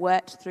Spirit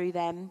worked through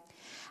them.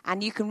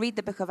 And you can read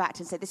the book of Acts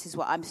and say, this is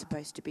what I'm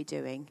supposed to be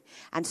doing.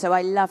 And so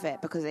I love it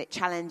because it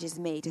challenges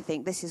me to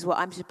think, this is what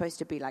I'm supposed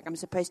to be like. I'm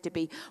supposed to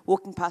be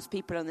walking past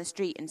people on the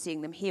street and seeing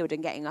them healed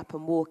and getting up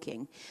and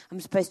walking. I'm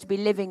supposed to be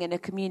living in a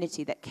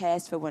community that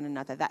cares for one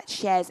another, that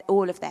shares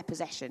all of their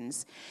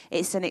possessions.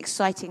 It's an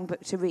exciting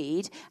book to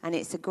read, and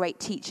it's a great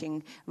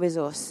teaching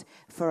resource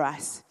for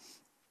us.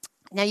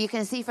 Now, you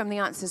can see from the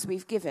answers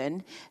we've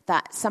given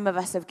that some of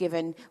us have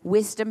given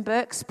wisdom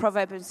books.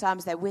 Proverbs and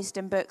Psalms, they're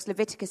wisdom books.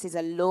 Leviticus is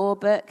a law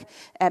book.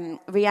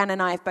 Rianne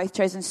and I have both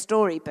chosen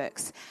story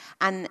books.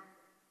 And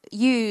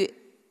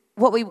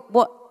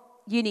what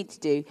you need to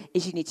do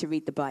is you need to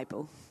read the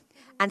Bible.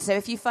 And so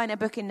if you find a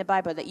book in the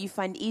Bible that you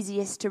find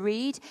easiest to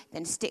read,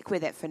 then stick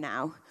with it for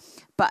now.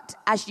 But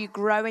as you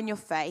grow in your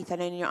faith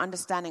and in your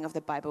understanding of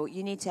the Bible,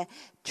 you need to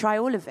try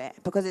all of it,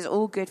 because it's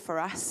all good for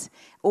us.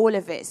 All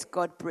of it's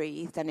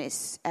God-breathed, and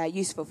it's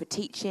useful for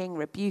teaching,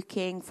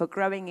 rebuking, for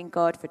growing in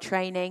God, for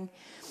training.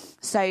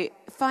 So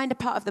find a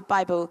part of the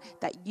Bible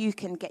that you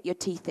can get your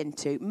teeth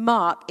into.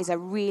 Mark is a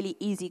really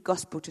easy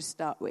gospel to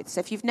start with. So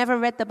if you've never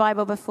read the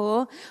Bible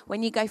before,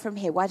 when you go from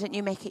here, why don't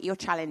you make it your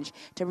challenge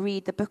to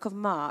read the book of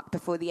Mark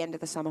before the end of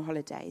the summer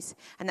holidays?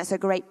 And that's a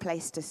great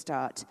place to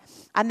start.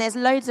 And there's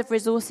loads of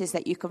resources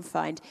that you can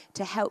find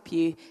to help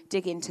you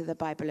dig into the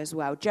Bible as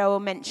well. Joel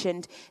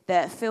mentioned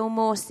the Phil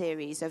Moore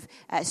series of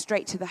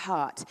Straight to the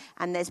Heart.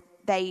 And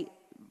they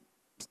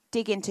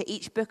dig into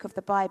each book of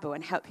the Bible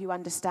and help you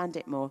understand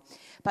it more.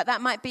 But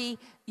that might be,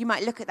 you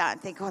might look at that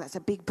and think, oh, that's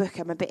a big book.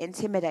 I'm a bit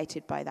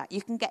intimidated by that.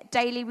 You can get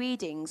daily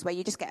readings where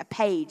you just get a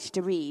page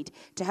to read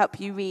to help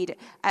you read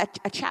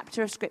a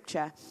chapter of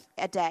Scripture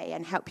a day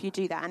and help you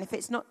do that. And if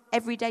it's not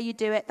every day you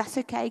do it, that's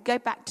okay. Go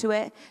back to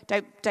it.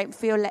 Don't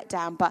feel let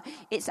down. But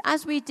it's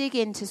as we dig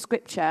into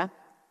Scripture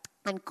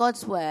and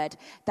God's Word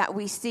that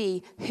we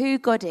see who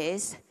God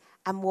is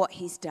and what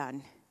He's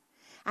done.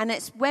 And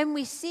it's when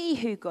we see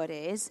who God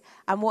is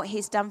and what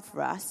He's done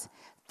for us,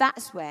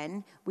 that's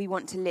when we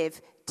want to live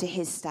to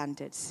His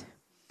standards.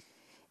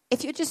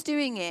 If you're just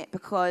doing it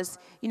because,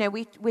 we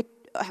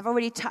have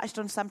already touched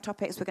on some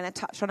topics, we're going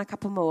to touch on a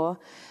couple more.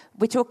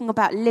 We're talking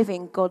about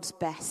living God's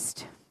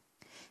best.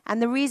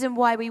 And the reason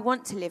why we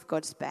want to live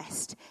God's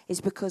best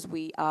is because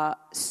we are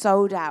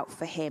sold out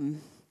for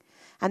Him.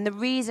 And the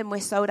reason we're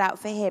sold out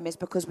for Him is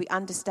because we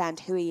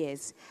understand who He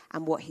is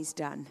and what He's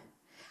done.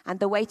 And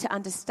the way to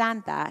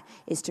understand that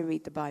is to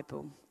read the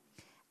Bible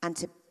and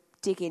to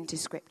dig into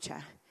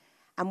Scripture.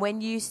 And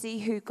when you see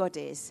who God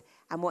is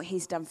and what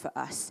He's done for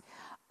us,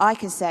 I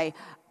can say,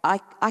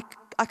 I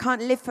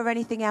can't live for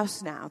anything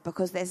else now,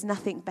 because there's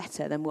nothing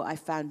better than what I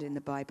found in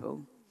the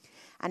Bible.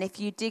 And if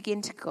you dig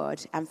into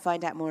God and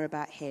find out more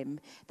about Him,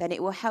 then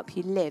it will help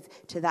you live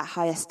to that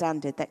higher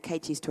standard that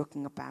Katie's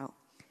talking about.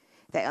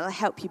 That it'll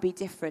help you be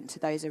different to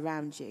those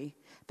around you,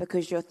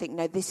 because you'll think,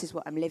 no, this is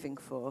what I'm living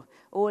for.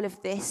 All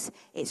of this,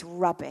 it's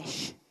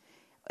rubbish.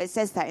 It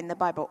says that in the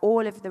Bible.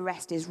 All of the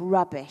rest is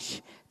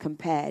rubbish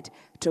compared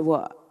to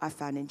what I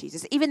found in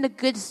Jesus. Even the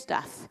good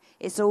stuff,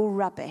 it's all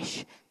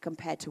rubbish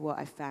compared to what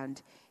I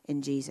found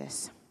in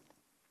Jesus.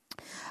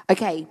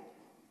 Okay,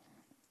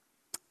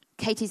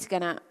 Katie's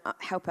going to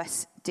help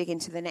us dig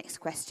into the next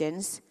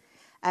questions.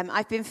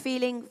 I've been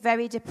feeling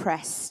very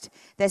depressed.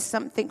 There's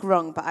something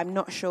wrong, but I'm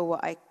not sure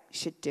what I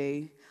should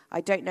do.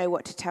 I don't know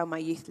what to tell my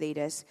youth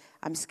leaders.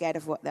 I'm scared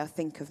of what they'll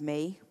think of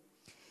me.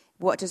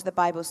 What does the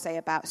Bible say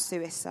about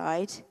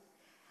suicide?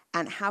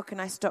 And how can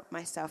I stop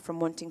myself from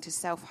wanting to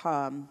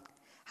self-harm?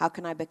 How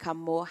can I become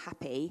more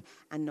happy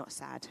and not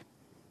sad?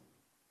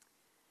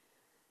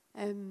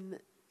 On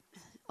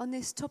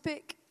this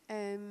topic,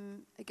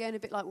 again, a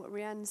bit like what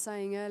Rianne's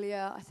saying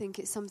earlier, I think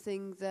it's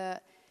something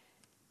that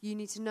you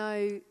need to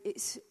know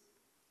it's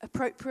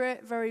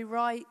appropriate, very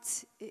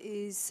right. It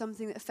is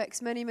something that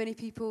affects many, many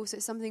people. So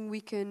it's something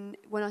we can,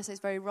 when I say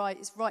it's very right,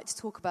 it's right to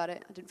talk about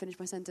it. I didn't finish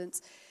my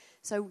sentence.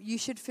 So you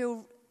should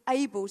feel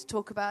able to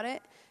talk about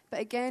it. But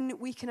again,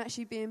 we can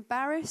actually be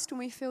embarrassed when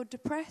we feel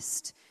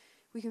depressed.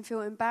 We can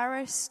feel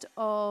embarrassed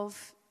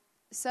of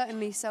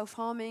certainly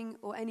self-harming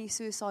or any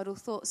suicidal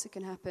thoughts that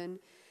can happen.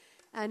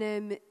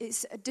 And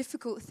it's a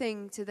difficult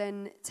thing to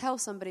then tell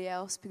somebody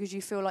else because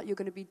you feel like you're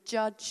going to be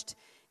judged,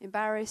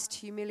 embarrassed,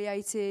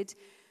 humiliated,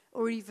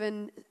 or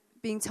even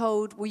being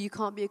told, well, you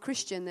can't be a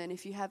Christian then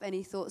if you have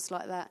any thoughts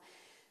like that.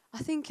 I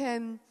think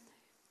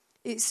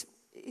it's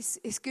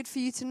good for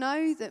you to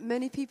know that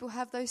many people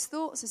have those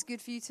thoughts. It's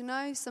good for you to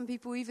know some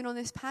people, even on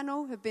this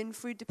panel, have been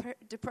through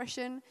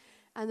depression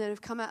and then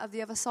have come out of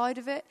the other side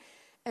of it.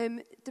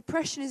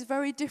 Depression is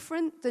very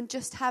different than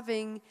just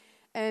having...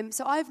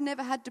 so I've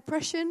never had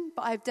depression,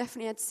 but I've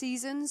definitely had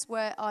seasons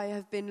where I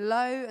have been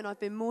low and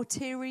I've been more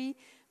teary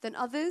than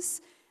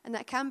others. And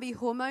that can be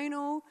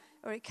hormonal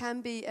or it can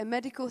be a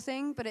medical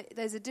thing, but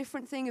there's a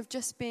different thing of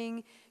just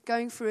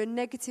going through a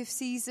negative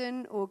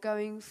season or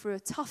going through a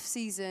tough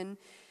season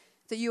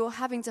that you're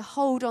having to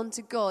hold on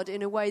to God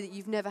in a way that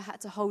you've never had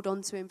to hold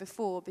on to him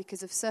before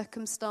because of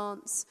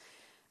circumstance.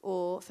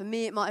 Or for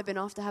me, it might have been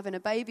after having a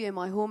baby and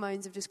my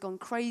hormones have just gone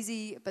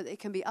crazy, but it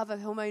can be other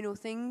hormonal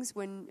things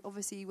when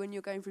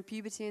you're going through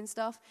puberty and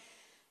stuff.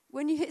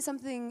 When you hit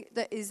something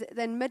that is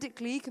then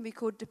medically can be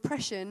called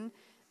depression,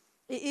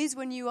 it is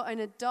when you are in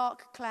a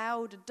dark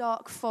cloud, a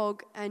dark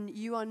fog, and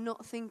you are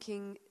not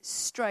thinking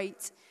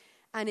straight.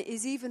 And it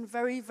is even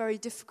very, very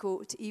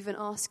difficult to even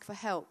ask for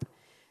help.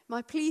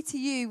 My plea to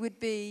you would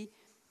be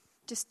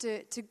just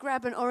to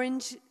grab an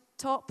orange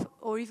top,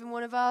 or even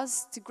one of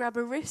ours, to grab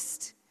a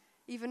wrist.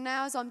 Even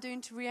now, as I'm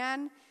doing to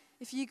Rianne,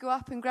 if you go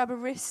up and grab a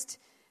wrist,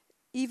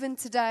 even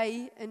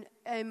today, and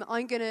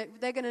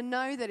they're gonna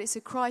know that it's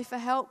a cry for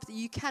help, that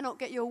you cannot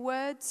get your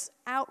words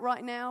out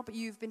right now, but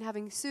you've been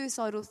having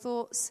suicidal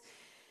thoughts,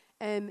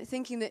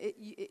 thinking that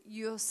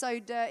you're so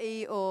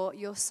dirty or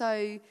you're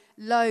so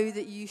low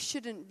that you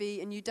shouldn't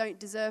be and you don't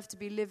deserve to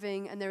be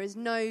living, and there is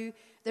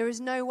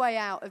no way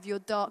out of your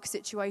dark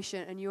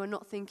situation, and you are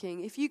not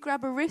thinking. If you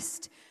grab a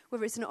wrist,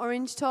 whether it's an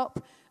orange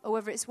top or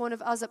whether it's one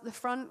of us up the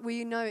front,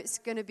 we know it's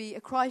going to be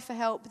a cry for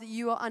help that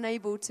you are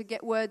unable to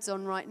get words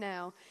on right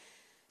now.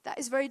 That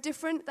is very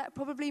different. That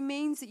probably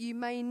means that you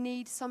may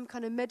need some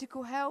kind of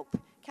medical help,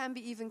 can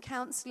be even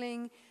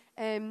counselling.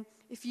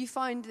 If you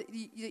find that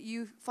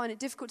you find it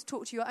difficult to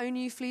talk to your own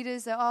youth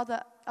leaders, there are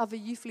other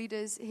youth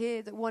leaders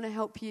here that want to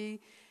help you.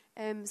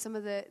 Some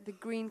of the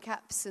green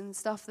caps and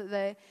stuff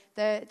that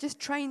they're just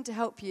trained to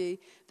help you.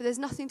 But there's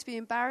nothing to be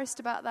embarrassed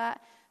about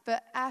that.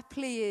 But our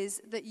plea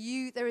is that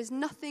there is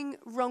nothing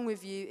wrong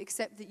with you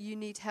except that you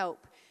need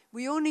help.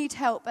 We all need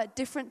help at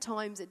different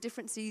times, at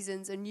different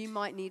seasons, and you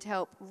might need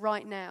help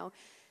right now.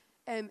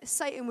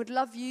 Satan would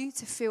love you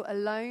to feel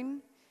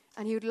alone,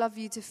 and he would love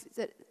you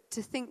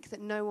to think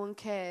that no one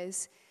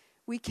cares.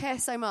 We care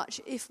so much.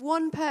 If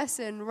one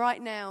person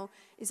right now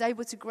is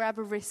able to grab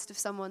a wrist of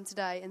someone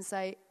today and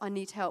say, I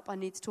need help, I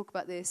need to talk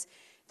about this,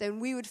 then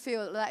we would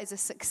feel that is a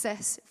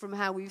success from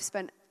how we've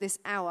spent this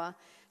hour.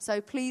 So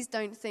please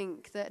don't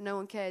think that no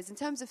one cares. In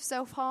terms of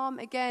self-harm,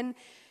 again,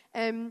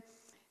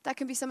 that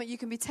can be something you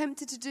can be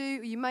tempted to do,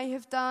 you may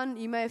have done,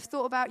 you may have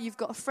thought about. You've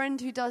got a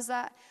friend who does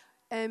that.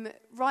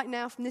 Right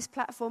now from this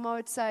platform, I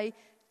would say,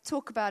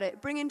 talk about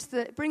it. Bring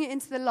it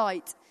into the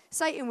light.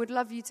 Satan would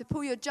love you to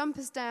pull your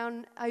jumpers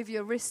down over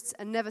your wrists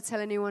and never tell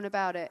anyone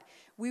about it.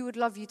 We would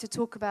love you to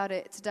talk about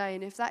it today.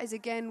 And if that is,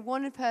 again,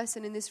 one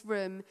person in this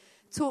room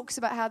talks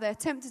about how they're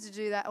tempted to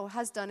do that or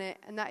has done it,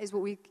 and that is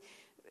what we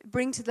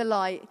bring to the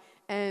light,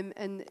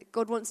 and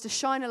God wants to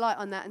shine a light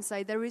on that and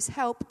say there is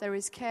help, there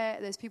is care,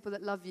 there's people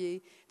that love you,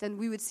 then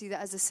we would see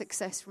that as a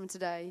success from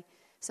today.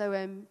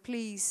 So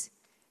please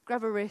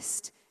grab a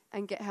wrist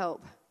and get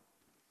help.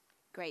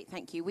 Great,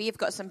 thank you. We have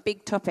got some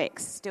big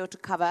topics still to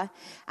cover,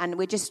 and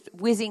we're just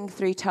whizzing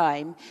through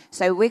time.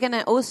 So we're going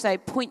to also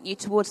point you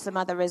towards some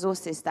other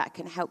resources that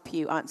can help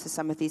you answer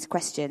some of these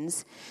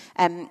questions.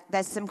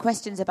 There's some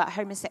questions about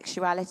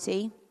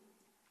homosexuality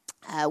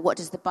What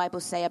does the Bible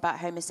say about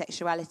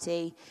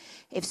homosexuality?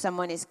 If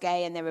someone is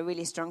gay and they're a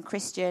really strong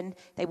Christian,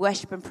 they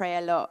worship and pray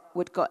a lot,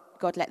 would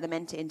God let them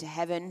enter into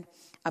heaven?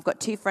 I've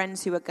got 2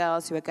 friends who are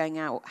girls who are going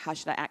out. How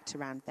should I act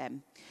around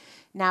them?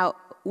 Now,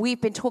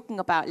 we've been talking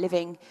about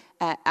living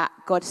at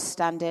God's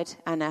standard,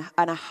 and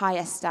a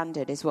higher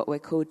standard is what we're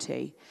called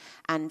to.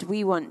 And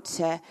we want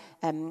to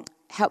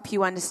help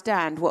you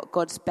understand what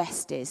God's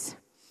best is.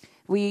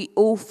 We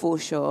all fall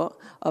short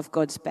of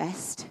God's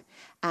best,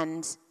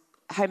 and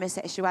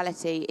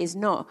homosexuality is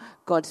not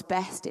God's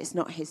best. It's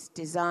not his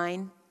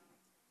design.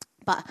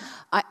 But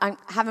I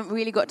haven't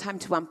really got time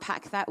to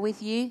unpack that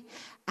with you.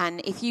 And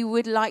if you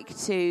would like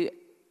to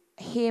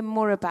hear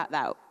more about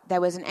that,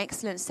 there was an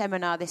excellent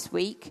seminar this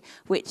week,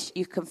 which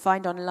you can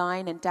find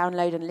online and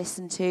download and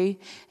listen to.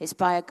 It's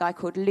by a guy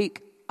called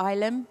Luke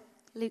Aylan.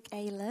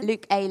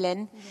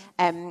 Yeah.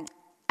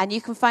 And you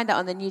can find that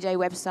on the Newday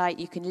website.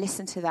 You can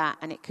listen to that,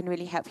 and it can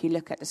really help you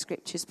look at the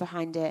scriptures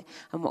behind it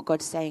and what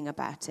God's saying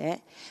about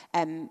it.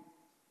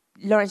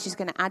 Lauren's just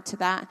going to add to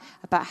that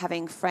about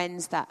having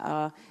friends that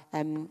are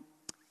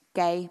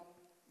gay.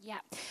 Yeah.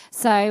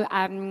 So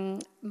at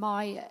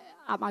my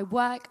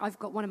work, I've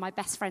got one of my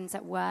best friends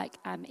at work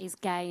is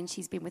gay, and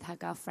she's been with her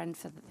girlfriend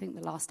for, I think,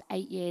 the last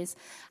 8 years.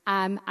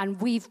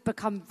 And we've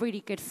become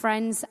really good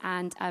friends.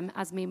 And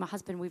as me and my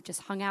husband, we've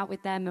just hung out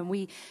with them. And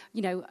we,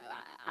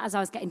 as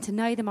I was getting to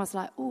know them, I was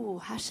like, oh,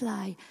 how should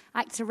I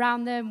act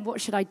around them? What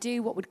should I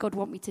do? What would God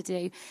want me to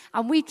do?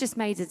 And we've just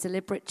made a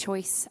deliberate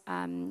choice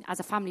as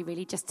a family,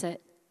 really, just to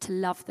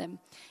love them.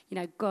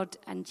 God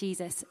and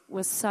Jesus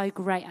was so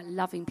great at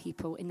loving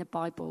people in the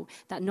Bible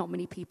that not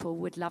many people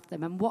would love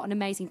them. And what an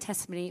amazing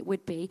testimony it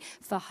would be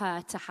for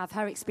her to have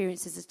her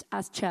experiences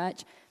as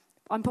church.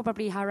 I'm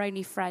probably her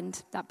only friend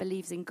that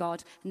believes in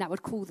God and that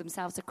would call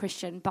themselves a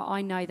Christian, but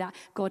I know that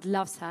God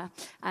loves her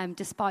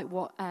despite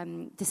what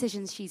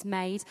decisions she's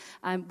made.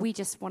 We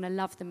just want to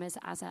love them as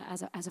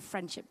a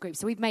friendship group.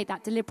 So we've made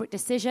that deliberate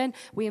decision.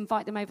 We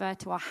invite them over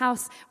to our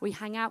house. We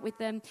hang out with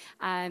them.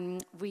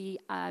 We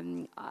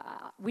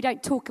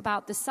don't talk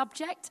about the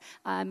subject.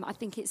 I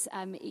think it's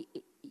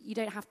you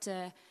don't have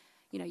to.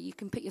 You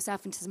can put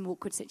yourself into some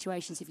awkward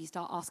situations if you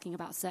start asking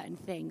about certain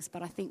things.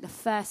 But I think the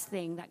first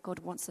thing that God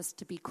wants us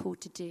to be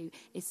called to do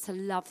is to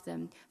love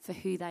them for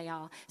who they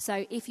are.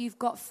 So if you've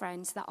got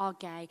friends that are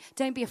gay,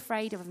 don't be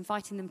afraid of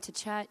inviting them to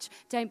church.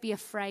 Don't be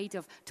afraid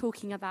of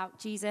talking about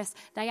Jesus.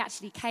 They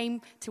actually came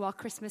to our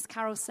Christmas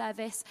carol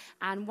service.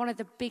 And one of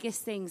the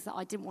biggest things that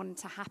I didn't want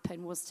to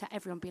happen was to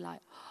everyone be like,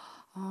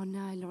 oh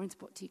no, Lauren's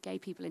brought 2 gay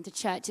people into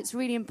church. It's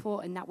really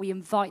important that we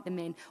invite them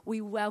in.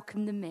 We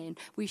welcome them in.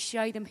 We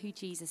show them who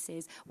Jesus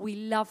is. We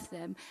love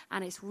them.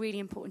 And it's really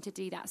important to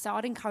do that. So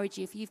I'd encourage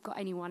you, if you've got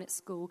anyone at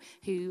school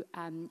who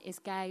is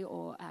gay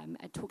or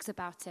talks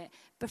about it,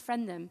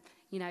 befriend them.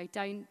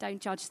 Don't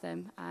judge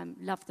them.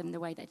 Love them the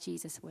way that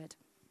Jesus would.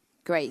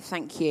 Great,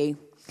 thank you.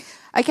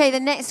 Okay, the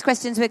next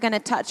questions we're going to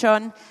touch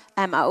on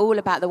are all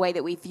about the way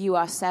that we view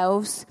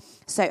ourselves.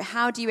 So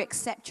how do you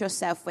accept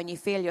yourself when you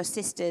feel your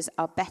sisters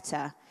are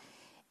better?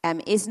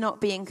 Is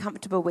not being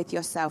comfortable with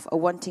yourself or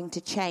wanting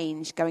to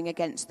change going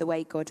against the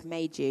way God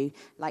made you,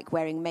 like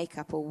wearing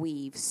makeup or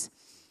weaves?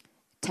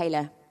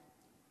 Taylor.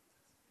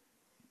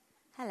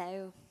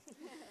 Hello.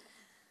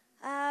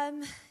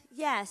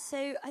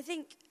 So I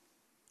think...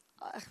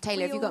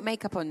 Taylor, have you got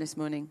makeup on this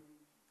morning?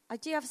 I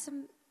do have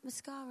some...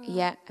 mascara.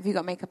 Yeah. Have you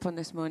got makeup on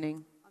this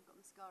morning? I've got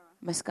mascara.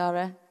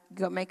 Mascara? You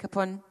got makeup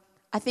on?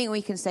 I think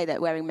we can say that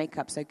wearing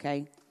makeup's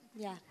okay.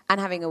 Yeah. And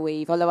having a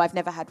weave, although I've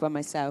never had one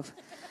myself.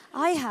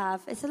 I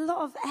have. It's a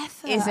lot of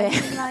effort. Is it?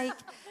 I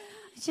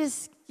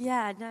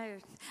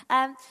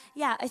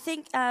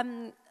think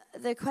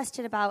the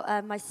question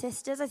about my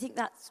sisters, I think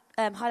that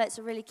highlights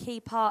a really key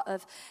part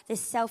of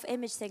this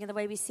self-image thing and the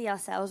way we see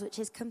ourselves, which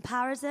is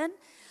comparison.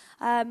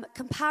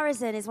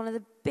 Comparison is one of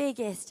the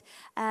biggest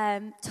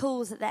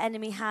tools that the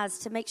enemy has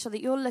to make sure that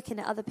you're looking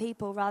at other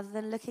people rather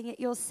than looking at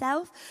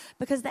yourself,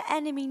 because the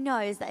enemy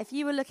knows that if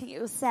you were looking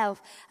at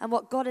yourself and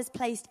what God has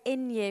placed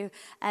in you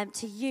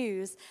to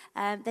use,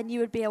 then you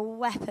would be a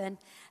weapon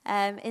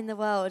in the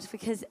world,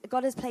 because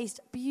God has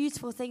placed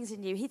beautiful things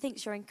in you. He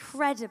thinks you're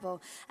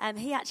incredible.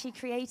 He actually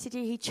created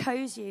you. He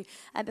chose you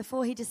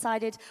before he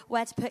decided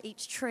where to put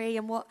each tree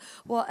and what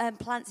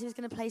plants he was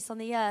going to place on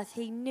the earth.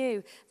 He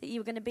knew that you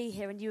were going to be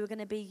here and you were going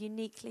to be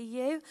uniquely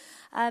you.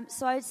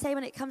 So I would say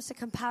when it comes to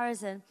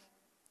comparison,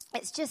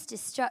 it's just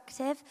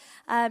destructive.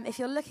 If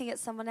you're looking at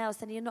someone else,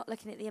 then you're not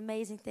looking at the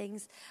amazing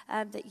things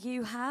that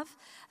you have.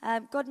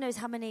 God knows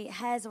how many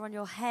hairs are on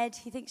your head.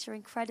 He thinks you're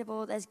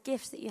incredible. There's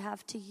gifts that you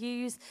have to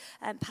use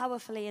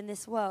powerfully in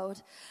this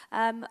world.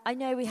 I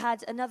know we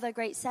had another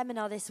great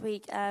seminar this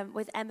week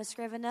with Emma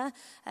Scrivener.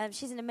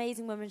 She's an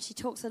amazing woman. She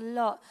talks a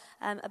lot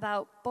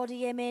about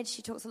body image.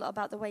 She talks a lot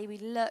about the way we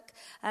look.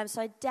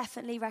 So I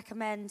definitely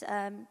recommend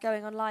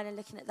going online and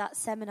looking at that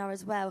seminar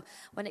as well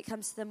when it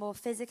comes to the more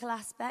physical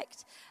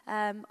aspect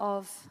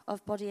of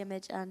body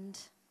image. And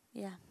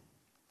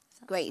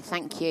Great,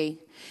 thank you.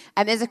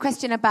 There's a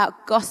question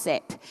about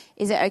gossip.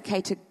 Is it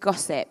okay to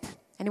gossip?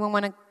 Anyone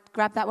want to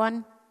grab that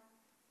one?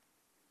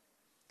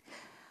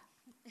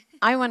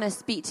 I want to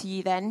speak to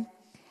you then,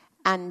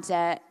 and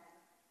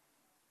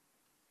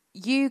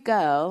you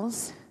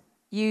girls,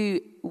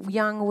 you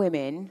young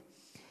women,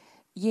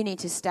 you need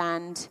to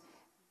stand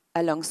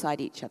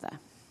alongside each other.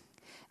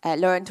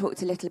 Lauren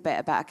talked a little bit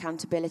about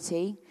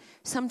accountability.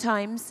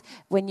 Sometimes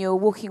when you're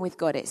walking with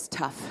God, it's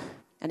tough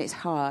and it's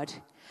hard.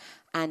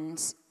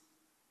 And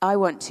I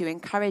want to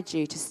encourage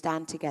you to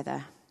stand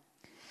together.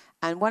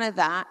 And one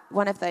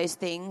of those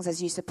things,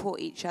 as you support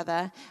each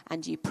other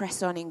and you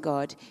press on in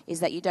God, is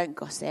that you don't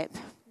gossip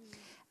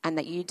and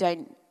that you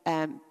don't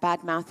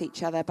badmouth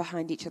each other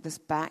behind each other's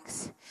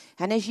backs.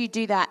 And as you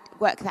do that,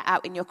 work that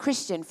out in your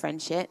Christian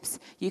friendships,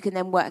 you can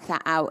then work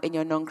that out in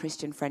your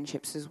non-Christian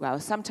friendships as well.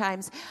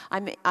 Sometimes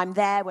I'm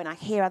there when I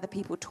hear other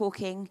people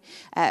talking,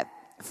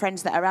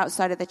 friends that are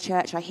outside of the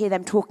church, I hear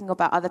them talking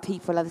about other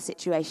people, other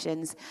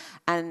situations,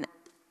 and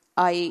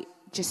I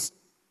just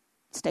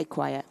stay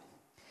quiet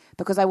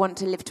because I want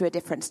to live to a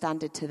different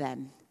standard to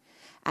them.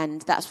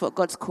 And that's what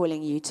God's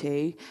calling you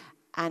to.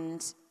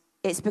 And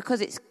it's because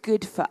it's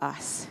good for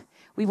us.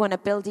 We want to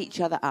build each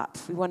other up.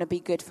 We want to be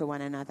good for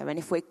one another. And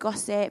if we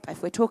gossip,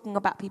 if we're talking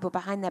about people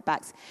behind their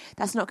backs,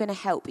 that's not going to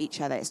help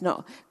each other. It's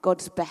not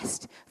God's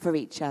best for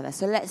each other.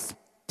 So let's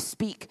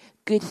speak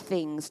good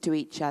things to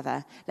each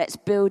other. Let's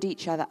build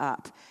each other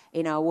up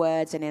in our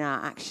words and in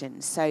our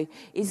actions. So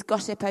is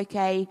gossip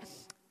okay?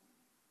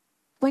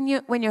 When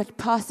you're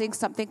passing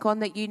something on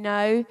that you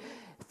know,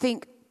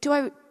 think,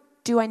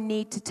 do I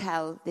need to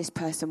tell this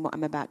person what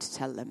I'm about to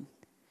tell them?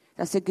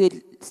 That's a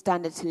good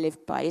standard to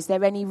live by. Is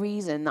there any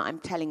reason that I'm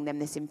telling them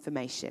this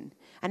information?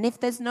 And if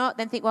there's not,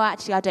 then think, well,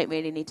 actually, I don't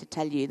really need to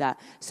tell you that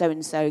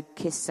so-and-so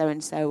kissed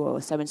so-and-so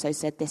or so-and-so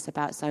said this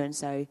about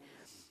so-and-so.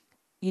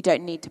 You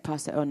don't need to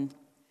pass it on.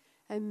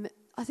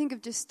 I think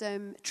of just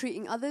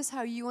treating others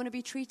how you want to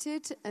be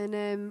treated.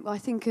 And I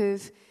think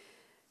of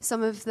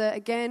some of I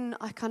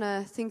kind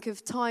of think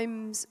of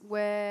times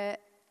where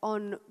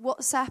on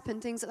WhatsApp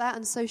and things like that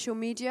and social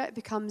media, it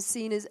becomes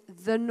seen as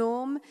the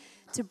norm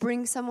to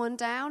bring someone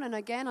down. And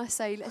again, I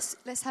say,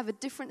 let's have a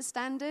different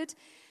standard.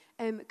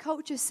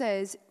 Culture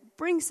says,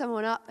 bring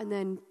someone up and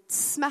then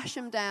smash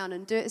them down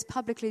and do it as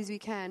publicly as we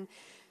can.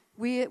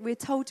 We're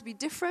told to be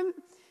different.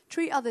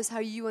 Treat others how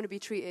you want to be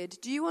treated.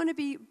 Do you want to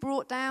be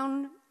brought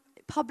down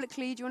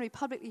publicly? Do you want to be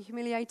publicly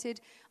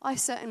humiliated? I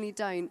certainly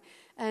don't.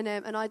 And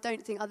I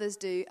don't think others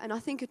do. And I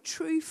think a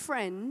true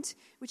friend,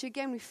 which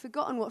again, we've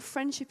forgotten what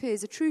friendship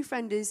is. A true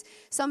friend is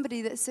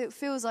somebody that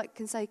feels like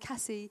can say,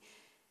 Cassie,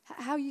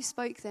 how you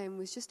spoke then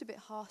was just a bit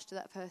harsh to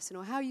that person,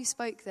 or how you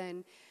spoke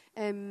then,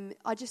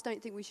 I just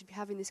don't think we should be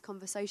having this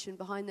conversation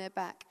behind their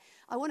back.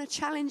 I want to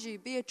challenge you,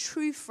 be a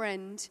true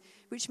friend,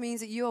 which means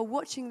that you are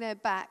watching their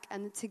back,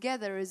 and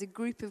together as a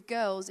group of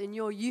girls in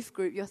your youth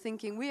group, you're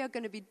thinking, we are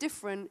going to be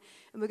different,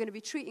 and we're going to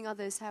be treating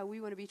others how we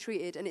want to be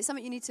treated. And it's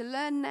something you need to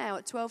learn now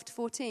at 12 to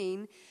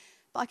 14,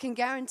 but I can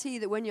guarantee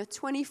that when you're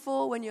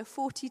 24, when you're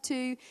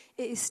 42,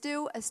 it is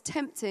still as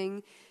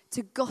tempting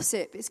to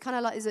gossip. It's kind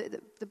of like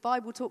the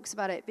Bible talks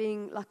about it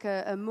being like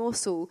a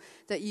morsel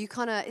that you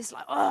kind of, it's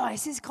like, oh,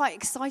 this is quite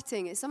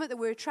exciting. It's something that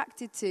we're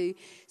attracted to.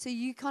 So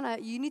you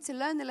need to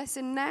learn the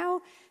lesson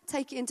now,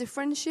 take it into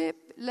friendship,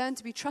 learn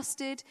to be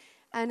trusted,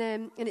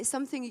 and it's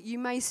something that you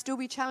may still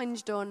be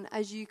challenged on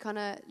as you kind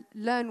of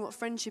learn what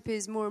friendship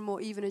is more and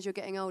more, even as you're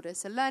getting older.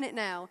 So learn it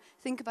now.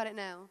 Think about it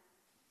now.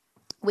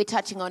 We're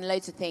touching on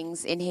loads of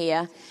things in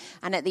here,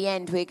 and at the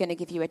end, we're going to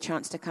give you a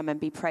chance to come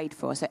and be prayed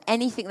for. So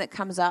anything that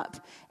comes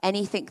up,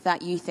 anything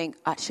that you think,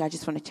 actually, I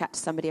just want to chat to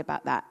somebody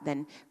about that,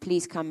 then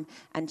please come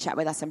and chat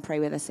with us and pray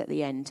with us at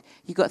the end.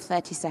 You've got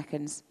 30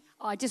 seconds.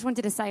 I just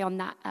wanted to say on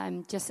that,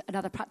 just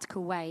another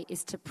practical way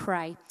is to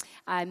pray.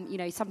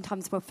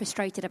 Sometimes we're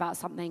frustrated about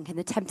something, and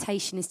the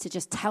temptation is to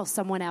just tell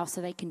someone else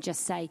so they can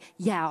just say,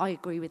 yeah, I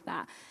agree with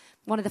that.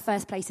 One of the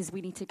first places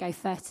we need to go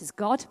first is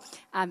God,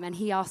 and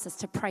he asks us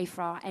to pray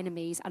for our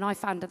enemies, and I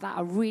found that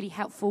a really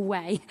helpful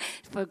way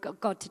for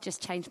God to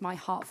just change my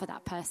heart for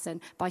that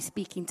person by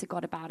speaking to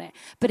God about it.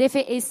 But if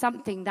it is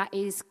something that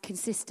is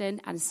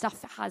consistent and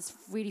stuff that has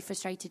really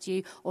frustrated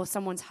you or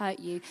someone's hurt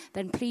you,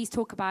 then please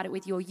talk about it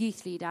with your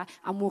youth leader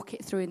and walk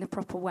it through in the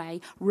proper way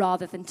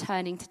rather than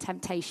turning to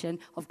temptation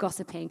of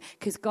gossiping,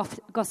 because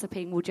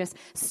gossiping will just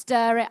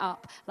stir it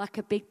up like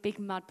a big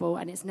mud ball,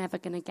 and it's never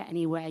going to get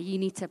anywhere. You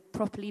need to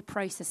properly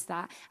process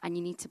that, and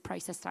you need to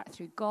process that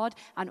through God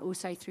and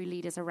also through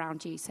leaders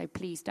around you. So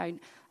please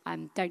don't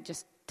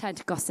just turn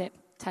to gossip,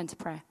 turn to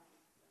prayer.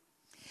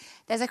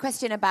 There's a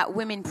question about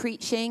women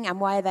preaching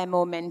and why are there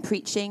more men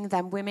preaching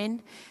than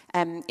women.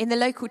 In the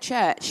local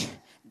church,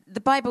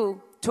 the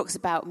Bible talks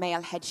about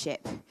male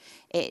headship.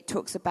 It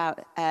talks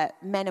about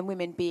men and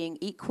women being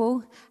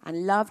equal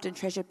and loved and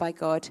treasured by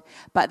God,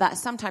 but that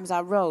sometimes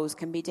our roles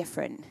can be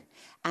different.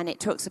 And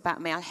it talks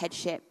about male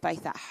headship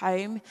both at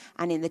home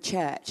and in the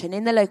church. And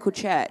in the local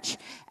church,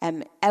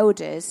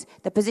 elders,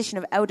 the position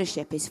of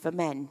eldership is for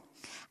men.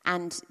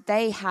 And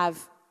they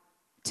have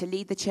to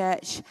lead the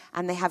church,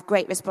 and they have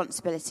great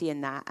responsibility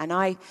in that. And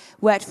I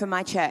worked for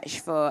my church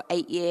for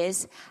 8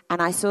 years,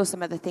 and I saw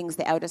some of the things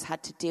the elders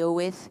had to deal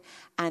with,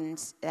 and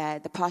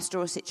the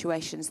pastoral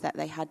situations that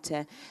they had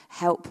to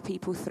help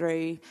people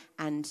through,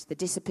 and the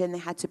discipline they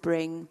had to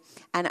bring.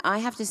 And I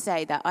have to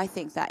say that I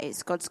think that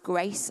it's God's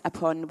grace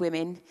upon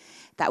women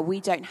that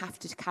we don't have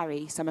to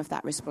carry some of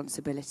that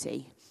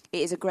responsibility. It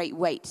is a great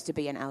weight to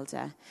be an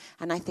elder,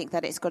 and I think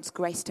that it's God's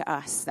grace to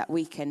us that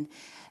we can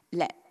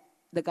let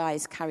the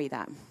guys carry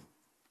that.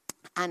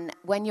 And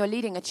when you're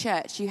leading a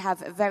church, you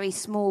have a very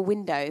small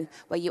window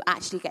where you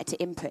actually get to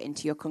input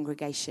into your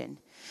congregation.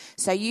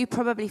 So you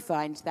probably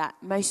find that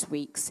most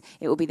weeks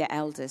it will be the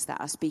elders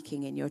that are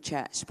speaking in your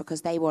church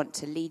because they want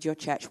to lead your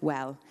church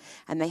well,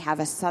 and they have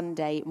a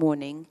Sunday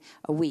morning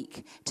a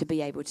week to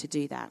be able to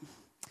do that.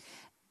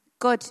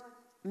 God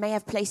may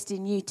have placed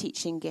in you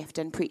teaching gift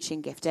and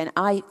preaching gift, and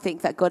I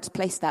think that God's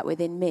placed that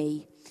within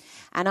me.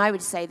 And I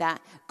would say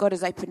that God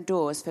has opened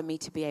doors for me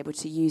to be able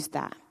to use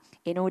that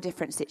in all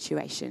different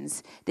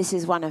situations. This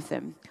is one of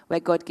them, where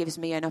God gives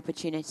me an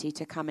opportunity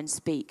to come and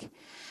speak.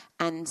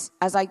 And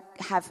as I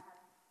have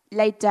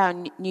laid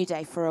down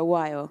Newday for a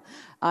while,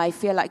 I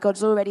feel like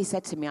God's already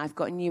said to me, I've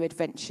got new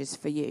adventures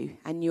for you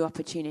and new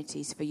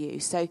opportunities for you.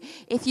 So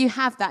if you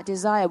have that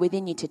desire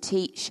within you to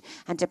teach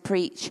and to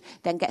preach,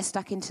 then get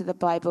stuck into the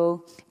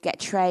Bible, get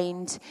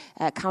trained,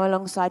 come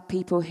alongside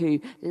people who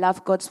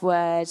love God's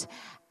word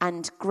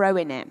and grow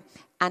in it.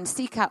 And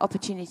seek out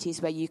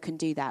opportunities where you can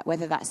do that,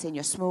 whether that's in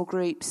your small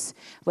groups,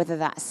 whether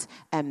that's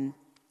in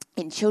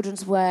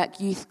children's work,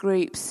 youth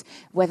groups,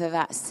 whether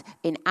that's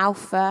in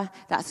Alpha.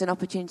 That's an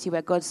opportunity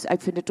where God's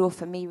opened a door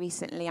for me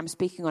recently. I'm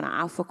speaking on our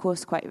Alpha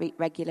course quite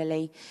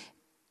regularly.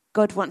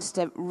 God wants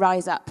to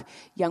rise up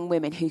young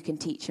women who can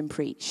teach and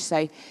preach.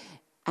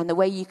 And the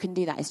way you can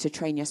do that is to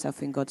train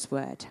yourself in God's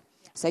word.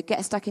 So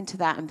get stuck into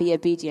that and be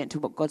obedient to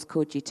what God's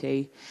called you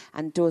to,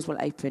 and doors will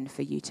open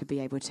for you to be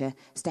able to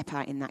step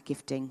out in that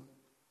gifting.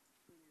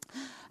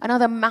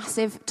 Another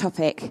massive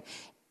topic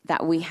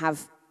that we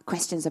have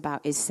questions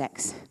about is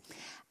sex.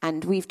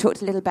 And we've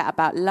talked a little bit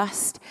about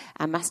lust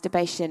and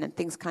masturbation and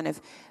things kind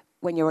of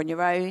when you're on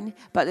your own.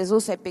 But there's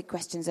also big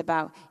questions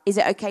about, is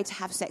it okay to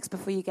have sex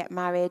before you get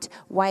married?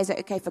 Why is it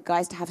okay for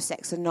guys to have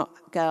sex and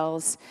not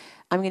girls?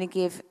 I'm going to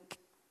give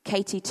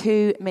Katie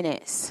 2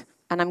 minutes,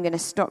 and I'm going to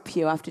stop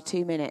you after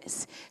 2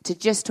 minutes to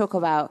just talk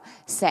about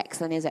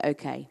sex and is it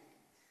okay?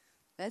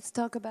 Let's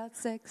talk about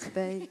sex,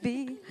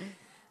 baby.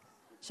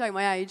 Showing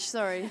my age,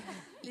 sorry.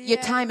 Your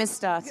time has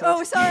started.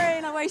 Oh, sorry,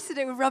 and I wasted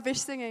it with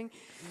rubbish singing.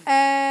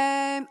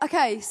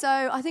 Okay, so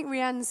I think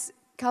Rianne's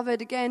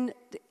covered again,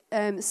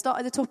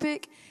 started the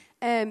topic.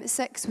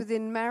 Sex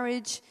within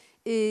marriage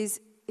is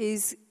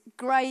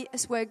great.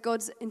 It's where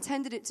God's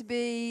intended it to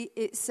be.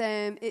 It's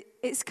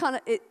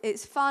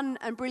fun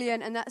and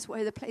brilliant, and that's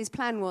what his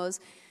plan was.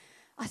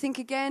 I think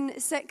again,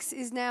 sex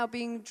is now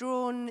being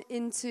drawn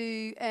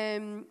into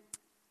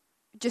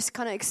just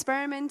kind of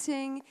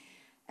experimenting.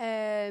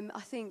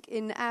 I think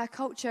in our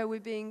culture we're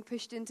being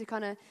pushed into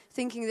kind of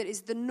thinking that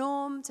it's the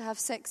norm to have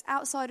sex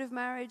outside of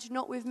marriage,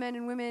 not with men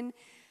and women.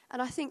 And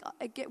I think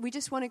we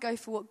just want to go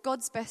for what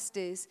God's best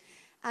is.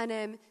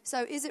 And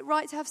so is it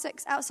right to have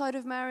sex outside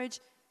of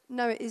marriage?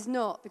 No, it is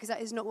not, because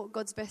that is not what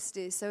God's best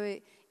is. So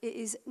it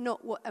is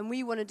not what, and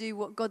we want to do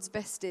what God's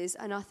best is.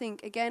 And I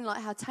think, again,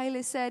 like how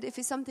Taylor said, if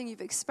it's something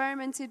you've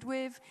experimented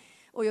with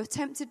or you're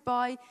tempted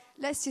by,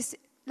 let's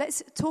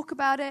talk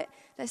about it.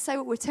 Let's say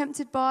what we're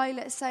tempted by.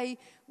 Let's say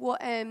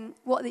what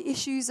the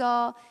issues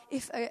are.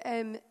 If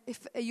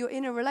you're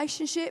in a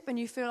relationship and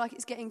you feel like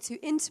it's getting too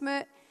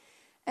intimate,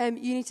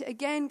 you need to,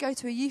 again, go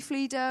to a youth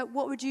leader.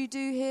 What would you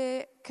do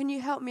here? Can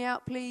you help me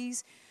out,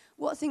 please?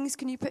 What things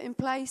can you put in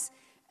place?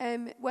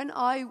 When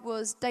I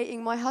was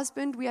dating my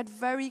husband, we had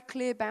very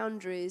clear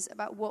boundaries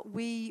about what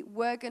we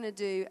were going to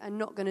do and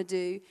not going to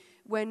do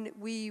when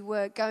we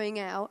were going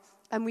out.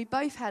 And we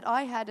both had,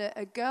 I had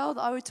a girl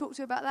that I would talk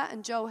to about that,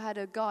 and Joel had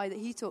a guy that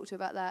he talked to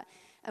about that.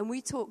 And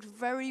we talked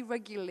very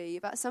regularly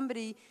about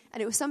somebody,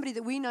 and it was somebody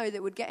that we know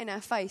that would get in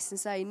our face and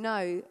say,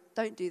 no,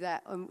 don't do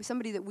that.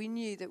 Somebody that we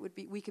knew that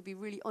we could be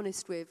really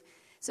honest with.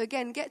 So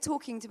again, get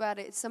talking about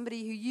it. It's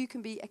somebody who you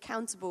can be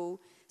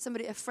accountable,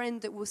 a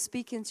friend that will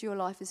speak into your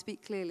life and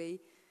speak clearly.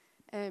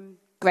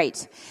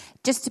 Great.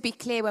 Just to be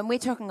clear, when we're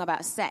talking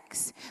about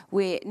sex,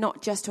 we're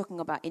not just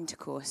talking about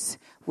intercourse.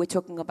 We're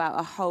talking about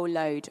a whole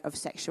load of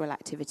sexual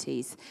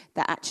activities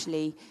that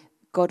actually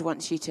God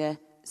wants you to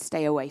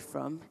stay away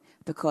from,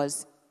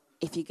 because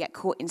if you get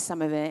caught in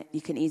some of it,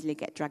 you can easily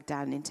get dragged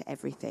down into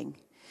everything.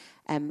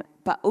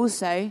 But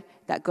also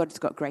that God's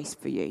got grace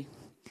for you.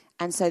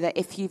 And so that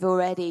if you've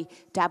already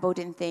dabbled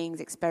in things,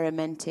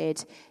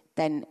 experimented,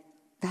 then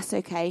that's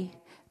okay,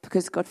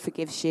 because God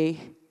forgives you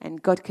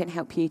and God can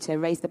help you to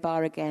raise the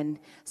bar again.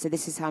 So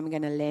this is how I'm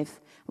going to live.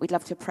 We'd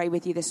love to pray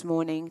with you this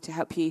morning to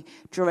help you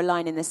draw a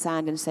line in the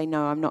sand and say,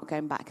 no, I'm not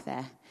going back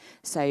there.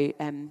 So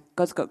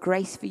God's got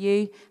grace for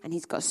you, and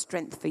he's got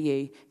strength for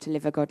you to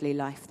live a godly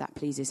life that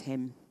pleases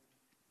him.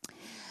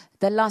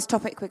 The last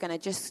topic we're going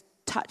to just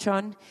touch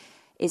on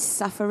is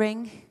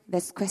suffering.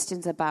 There's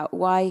questions about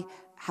why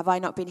have I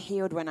not been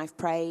healed when I've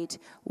prayed?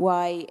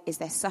 Why is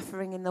there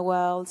suffering in the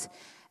world?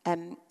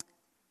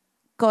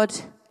 God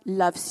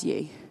loves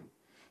you.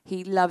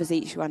 He loves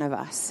each one of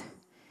us.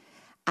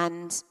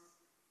 And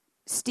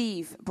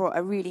Steve brought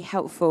a really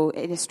helpful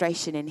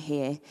illustration in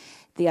here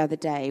the other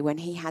day when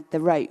he had the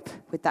rope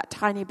with that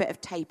tiny bit of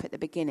tape at the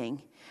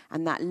beginning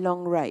and that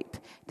long rope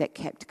that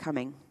kept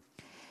coming.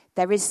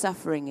 There is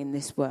suffering in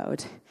this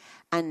world.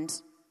 And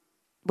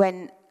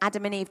when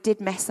Adam and Eve did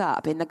mess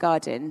up in the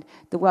garden,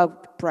 the world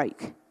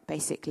broke,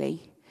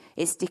 basically.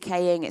 It's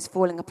decaying, it's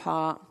falling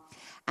apart.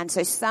 And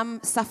so some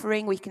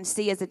suffering we can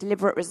see as a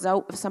deliberate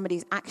result of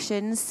somebody's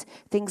actions.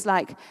 Things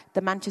like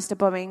the Manchester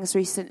bombings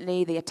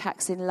recently, the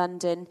attacks in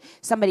London.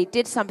 Somebody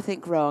did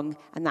something wrong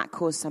and that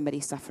caused somebody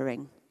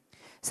suffering.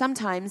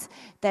 Sometimes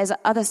there's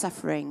other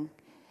suffering.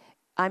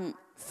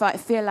 I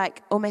feel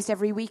like almost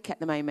every week at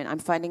the moment I'm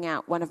finding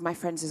out one of my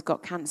friends has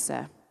got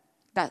cancer.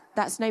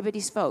 That's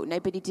nobody's fault.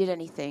 Nobody did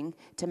anything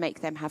to make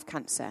them have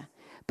cancer.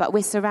 But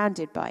we're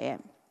surrounded by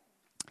it.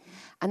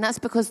 And that's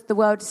because the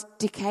world's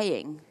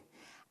decaying.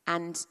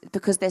 And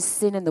because there's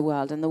sin in the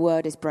world and the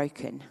world is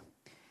broken.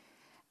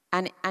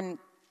 And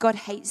God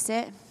hates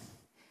it.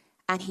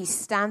 And he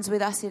stands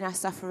with us in our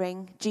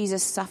suffering.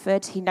 Jesus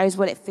suffered. He knows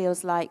what it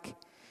feels like.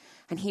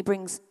 And he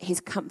brings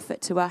his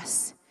comfort to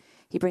us.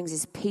 He brings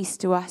his peace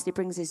to us. He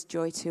brings his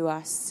joy to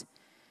us.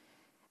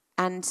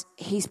 And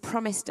he's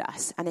promised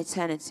us an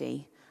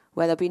eternity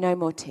where there'll be no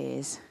more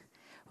tears,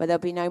 where there'll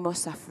be no more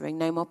suffering,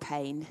 no more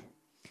pain,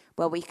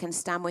 where we can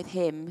stand with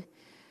him.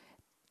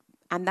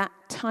 And that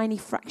tiny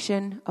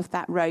fraction of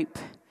that rope,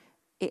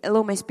 it'll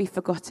almost be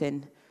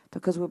forgotten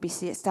because we'll be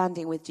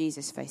standing with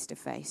Jesus face to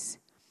face.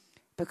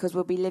 Because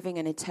we'll be living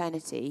an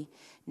eternity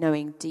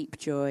knowing deep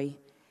joy,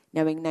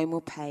 knowing no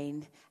more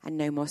pain and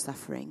no more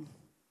suffering.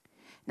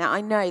 Now,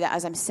 I know that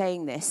as I'm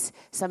saying this,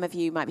 some of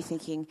you might be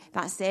thinking,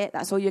 that's it?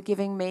 That's all you're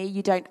giving me?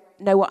 You don't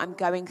know what I'm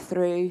going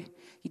through.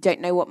 You don't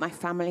know what my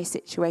family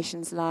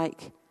situation's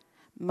like.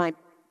 My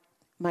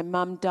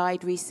mum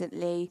died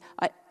recently.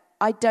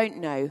 I don't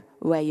know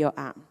where you're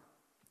at,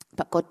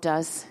 but God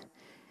does.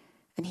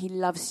 And he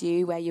loves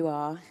you where you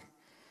are.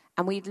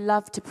 And we'd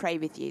love to pray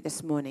with you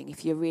this morning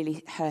if you're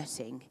really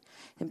hurting.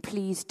 Then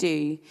please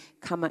do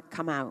come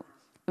out.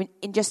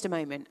 In just a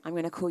moment, I'm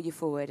going to call you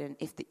forward, and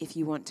if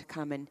you want to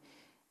come and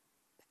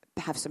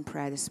have some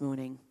prayer this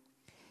morning.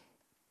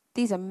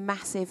 These are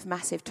massive,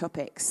 massive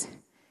topics.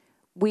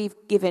 We've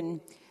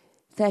given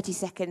 30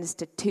 seconds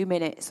to 2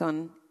 minutes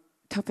on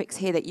topics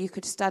here that you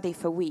could study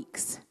for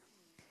weeks.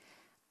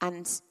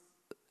 And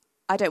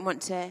I don't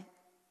want to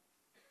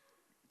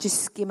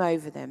just skim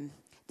over them.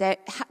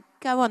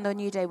 Go on the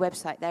Newday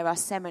website. There are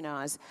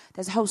seminars.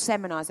 There's whole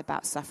seminars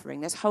about suffering.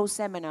 There's whole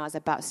seminars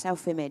about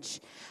self-image,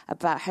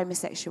 about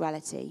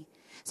homosexuality.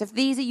 So if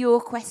these are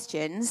your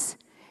questions,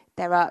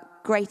 there are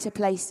greater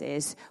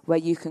places where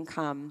you can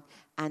come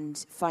and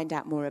find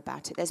out more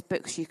about it. There's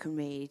books you can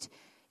read.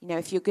 You know,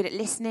 if you're good at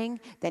listening,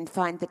 then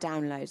find the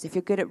downloads. If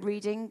you're good at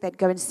reading, then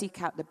go and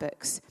seek out the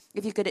books.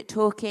 If you're good at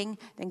talking,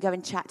 then go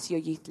and chat to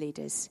your youth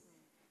leaders.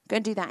 Go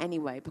and do that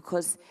anyway,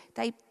 because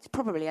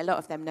probably a lot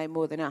of them know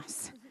more than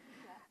us.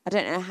 I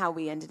don't know how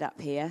we ended up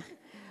here,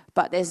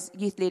 but there's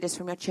youth leaders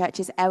from your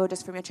churches,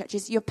 elders from your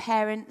churches, your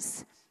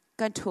parents.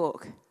 Go and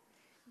talk.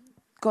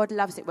 God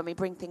loves it when we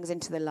bring things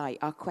into the light,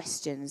 our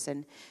questions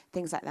and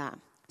things like that.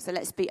 So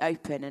let's be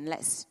open and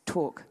let's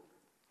talk.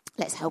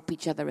 Let's help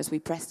each other as we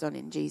press on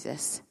in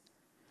Jesus.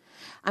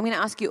 I'm going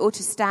to ask you all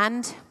to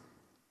stand.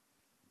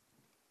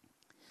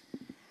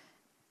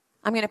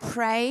 I'm going to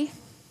pray.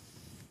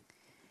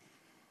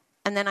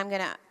 And then I'm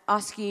going to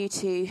ask you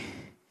to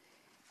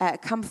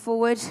come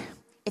forward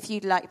if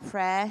you'd like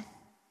prayer.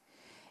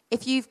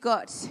 If you've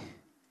got...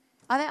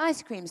 Are there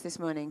ice creams this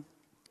morning?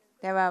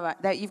 There are.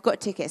 Right. You've got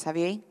tickets, have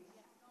you?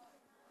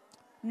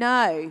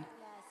 No.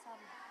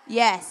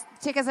 Yes,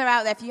 tickets are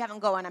out there. If you haven't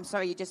got one, I'm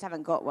sorry, you just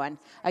haven't got one.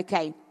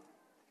 Okay.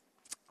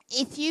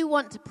 If you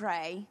want to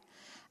pray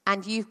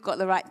and you've got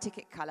the right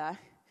ticket colour,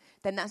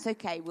 then that's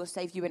okay. We'll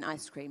save you an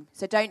ice cream.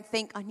 So don't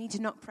think, I need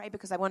to not pray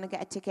because I want to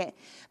get a ticket.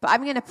 But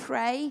I'm going to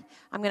pray.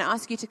 I'm going to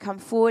ask you to come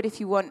forward if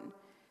you want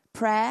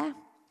prayer.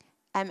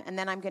 And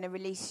then I'm going to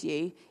release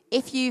you.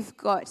 If you've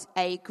got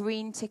a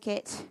green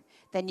ticket,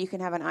 then you can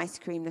have an ice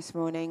cream this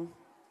morning.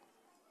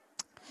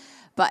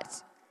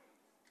 But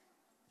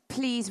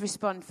please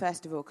respond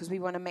first of all, because we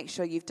want to make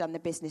sure you've done the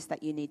business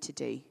that you need to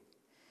do.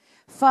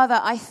 Father,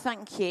 I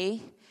thank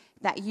you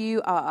that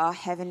you are our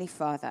Heavenly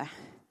Father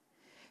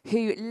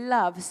who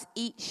loves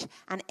each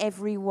and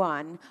every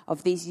one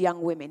of these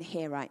young women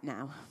here right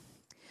now.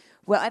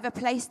 Whatever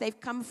place they've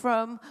come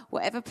from,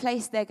 whatever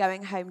place they're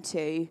going home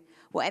to,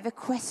 whatever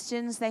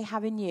questions they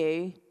have in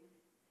you,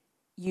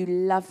 you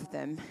love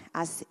them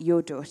as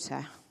your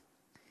daughter.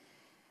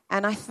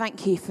 And I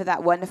thank you for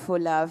that wonderful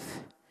love,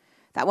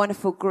 that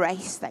wonderful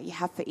grace that you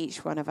have for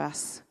each one of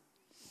us.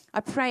 I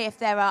pray if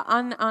there are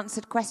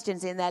unanswered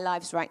questions in their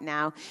lives right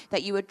now,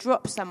 that you would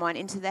drop someone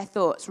into their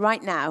thoughts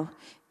right now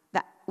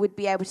that would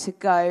be able to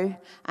go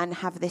and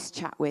have this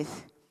chat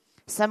with.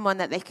 someone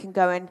that they can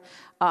go and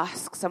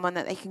ask, someone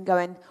that they can go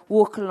and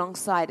walk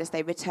alongside as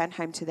they return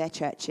home to their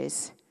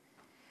churches.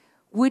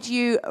 Would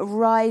you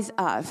rise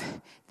up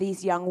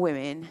these young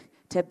women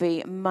to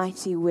be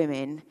mighty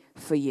women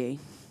for you?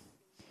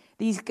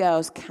 These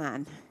girls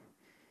can.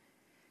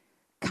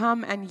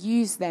 Come and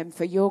use them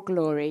for your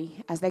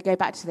glory as they go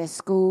back to their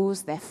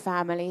schools, their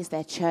families,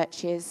 their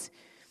churches.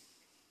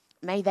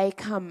 May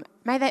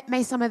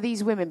some of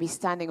these women be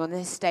standing on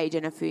this stage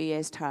in a few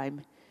years'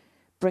 time,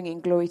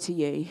 bringing glory to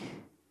you.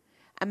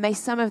 And may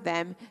some of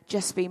them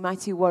just be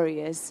mighty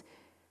warriors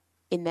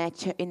in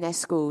their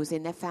schools,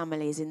 in their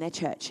families, in their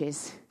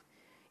churches,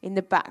 in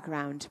the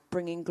background,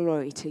 bringing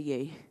glory to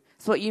you.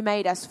 It's what you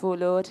made us for,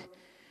 Lord.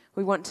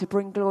 We want to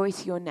bring glory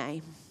to your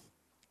name.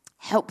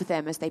 Help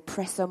them as they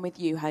press on with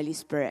you, Holy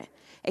Spirit.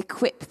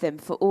 Equip them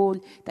for all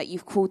that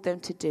you've called them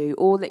to do,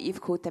 all that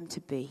you've called them to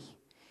be.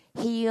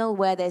 Heal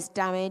where there's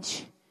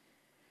damage.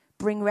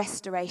 Bring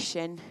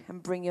restoration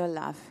and bring your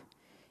love.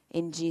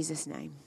 In Jesus' name.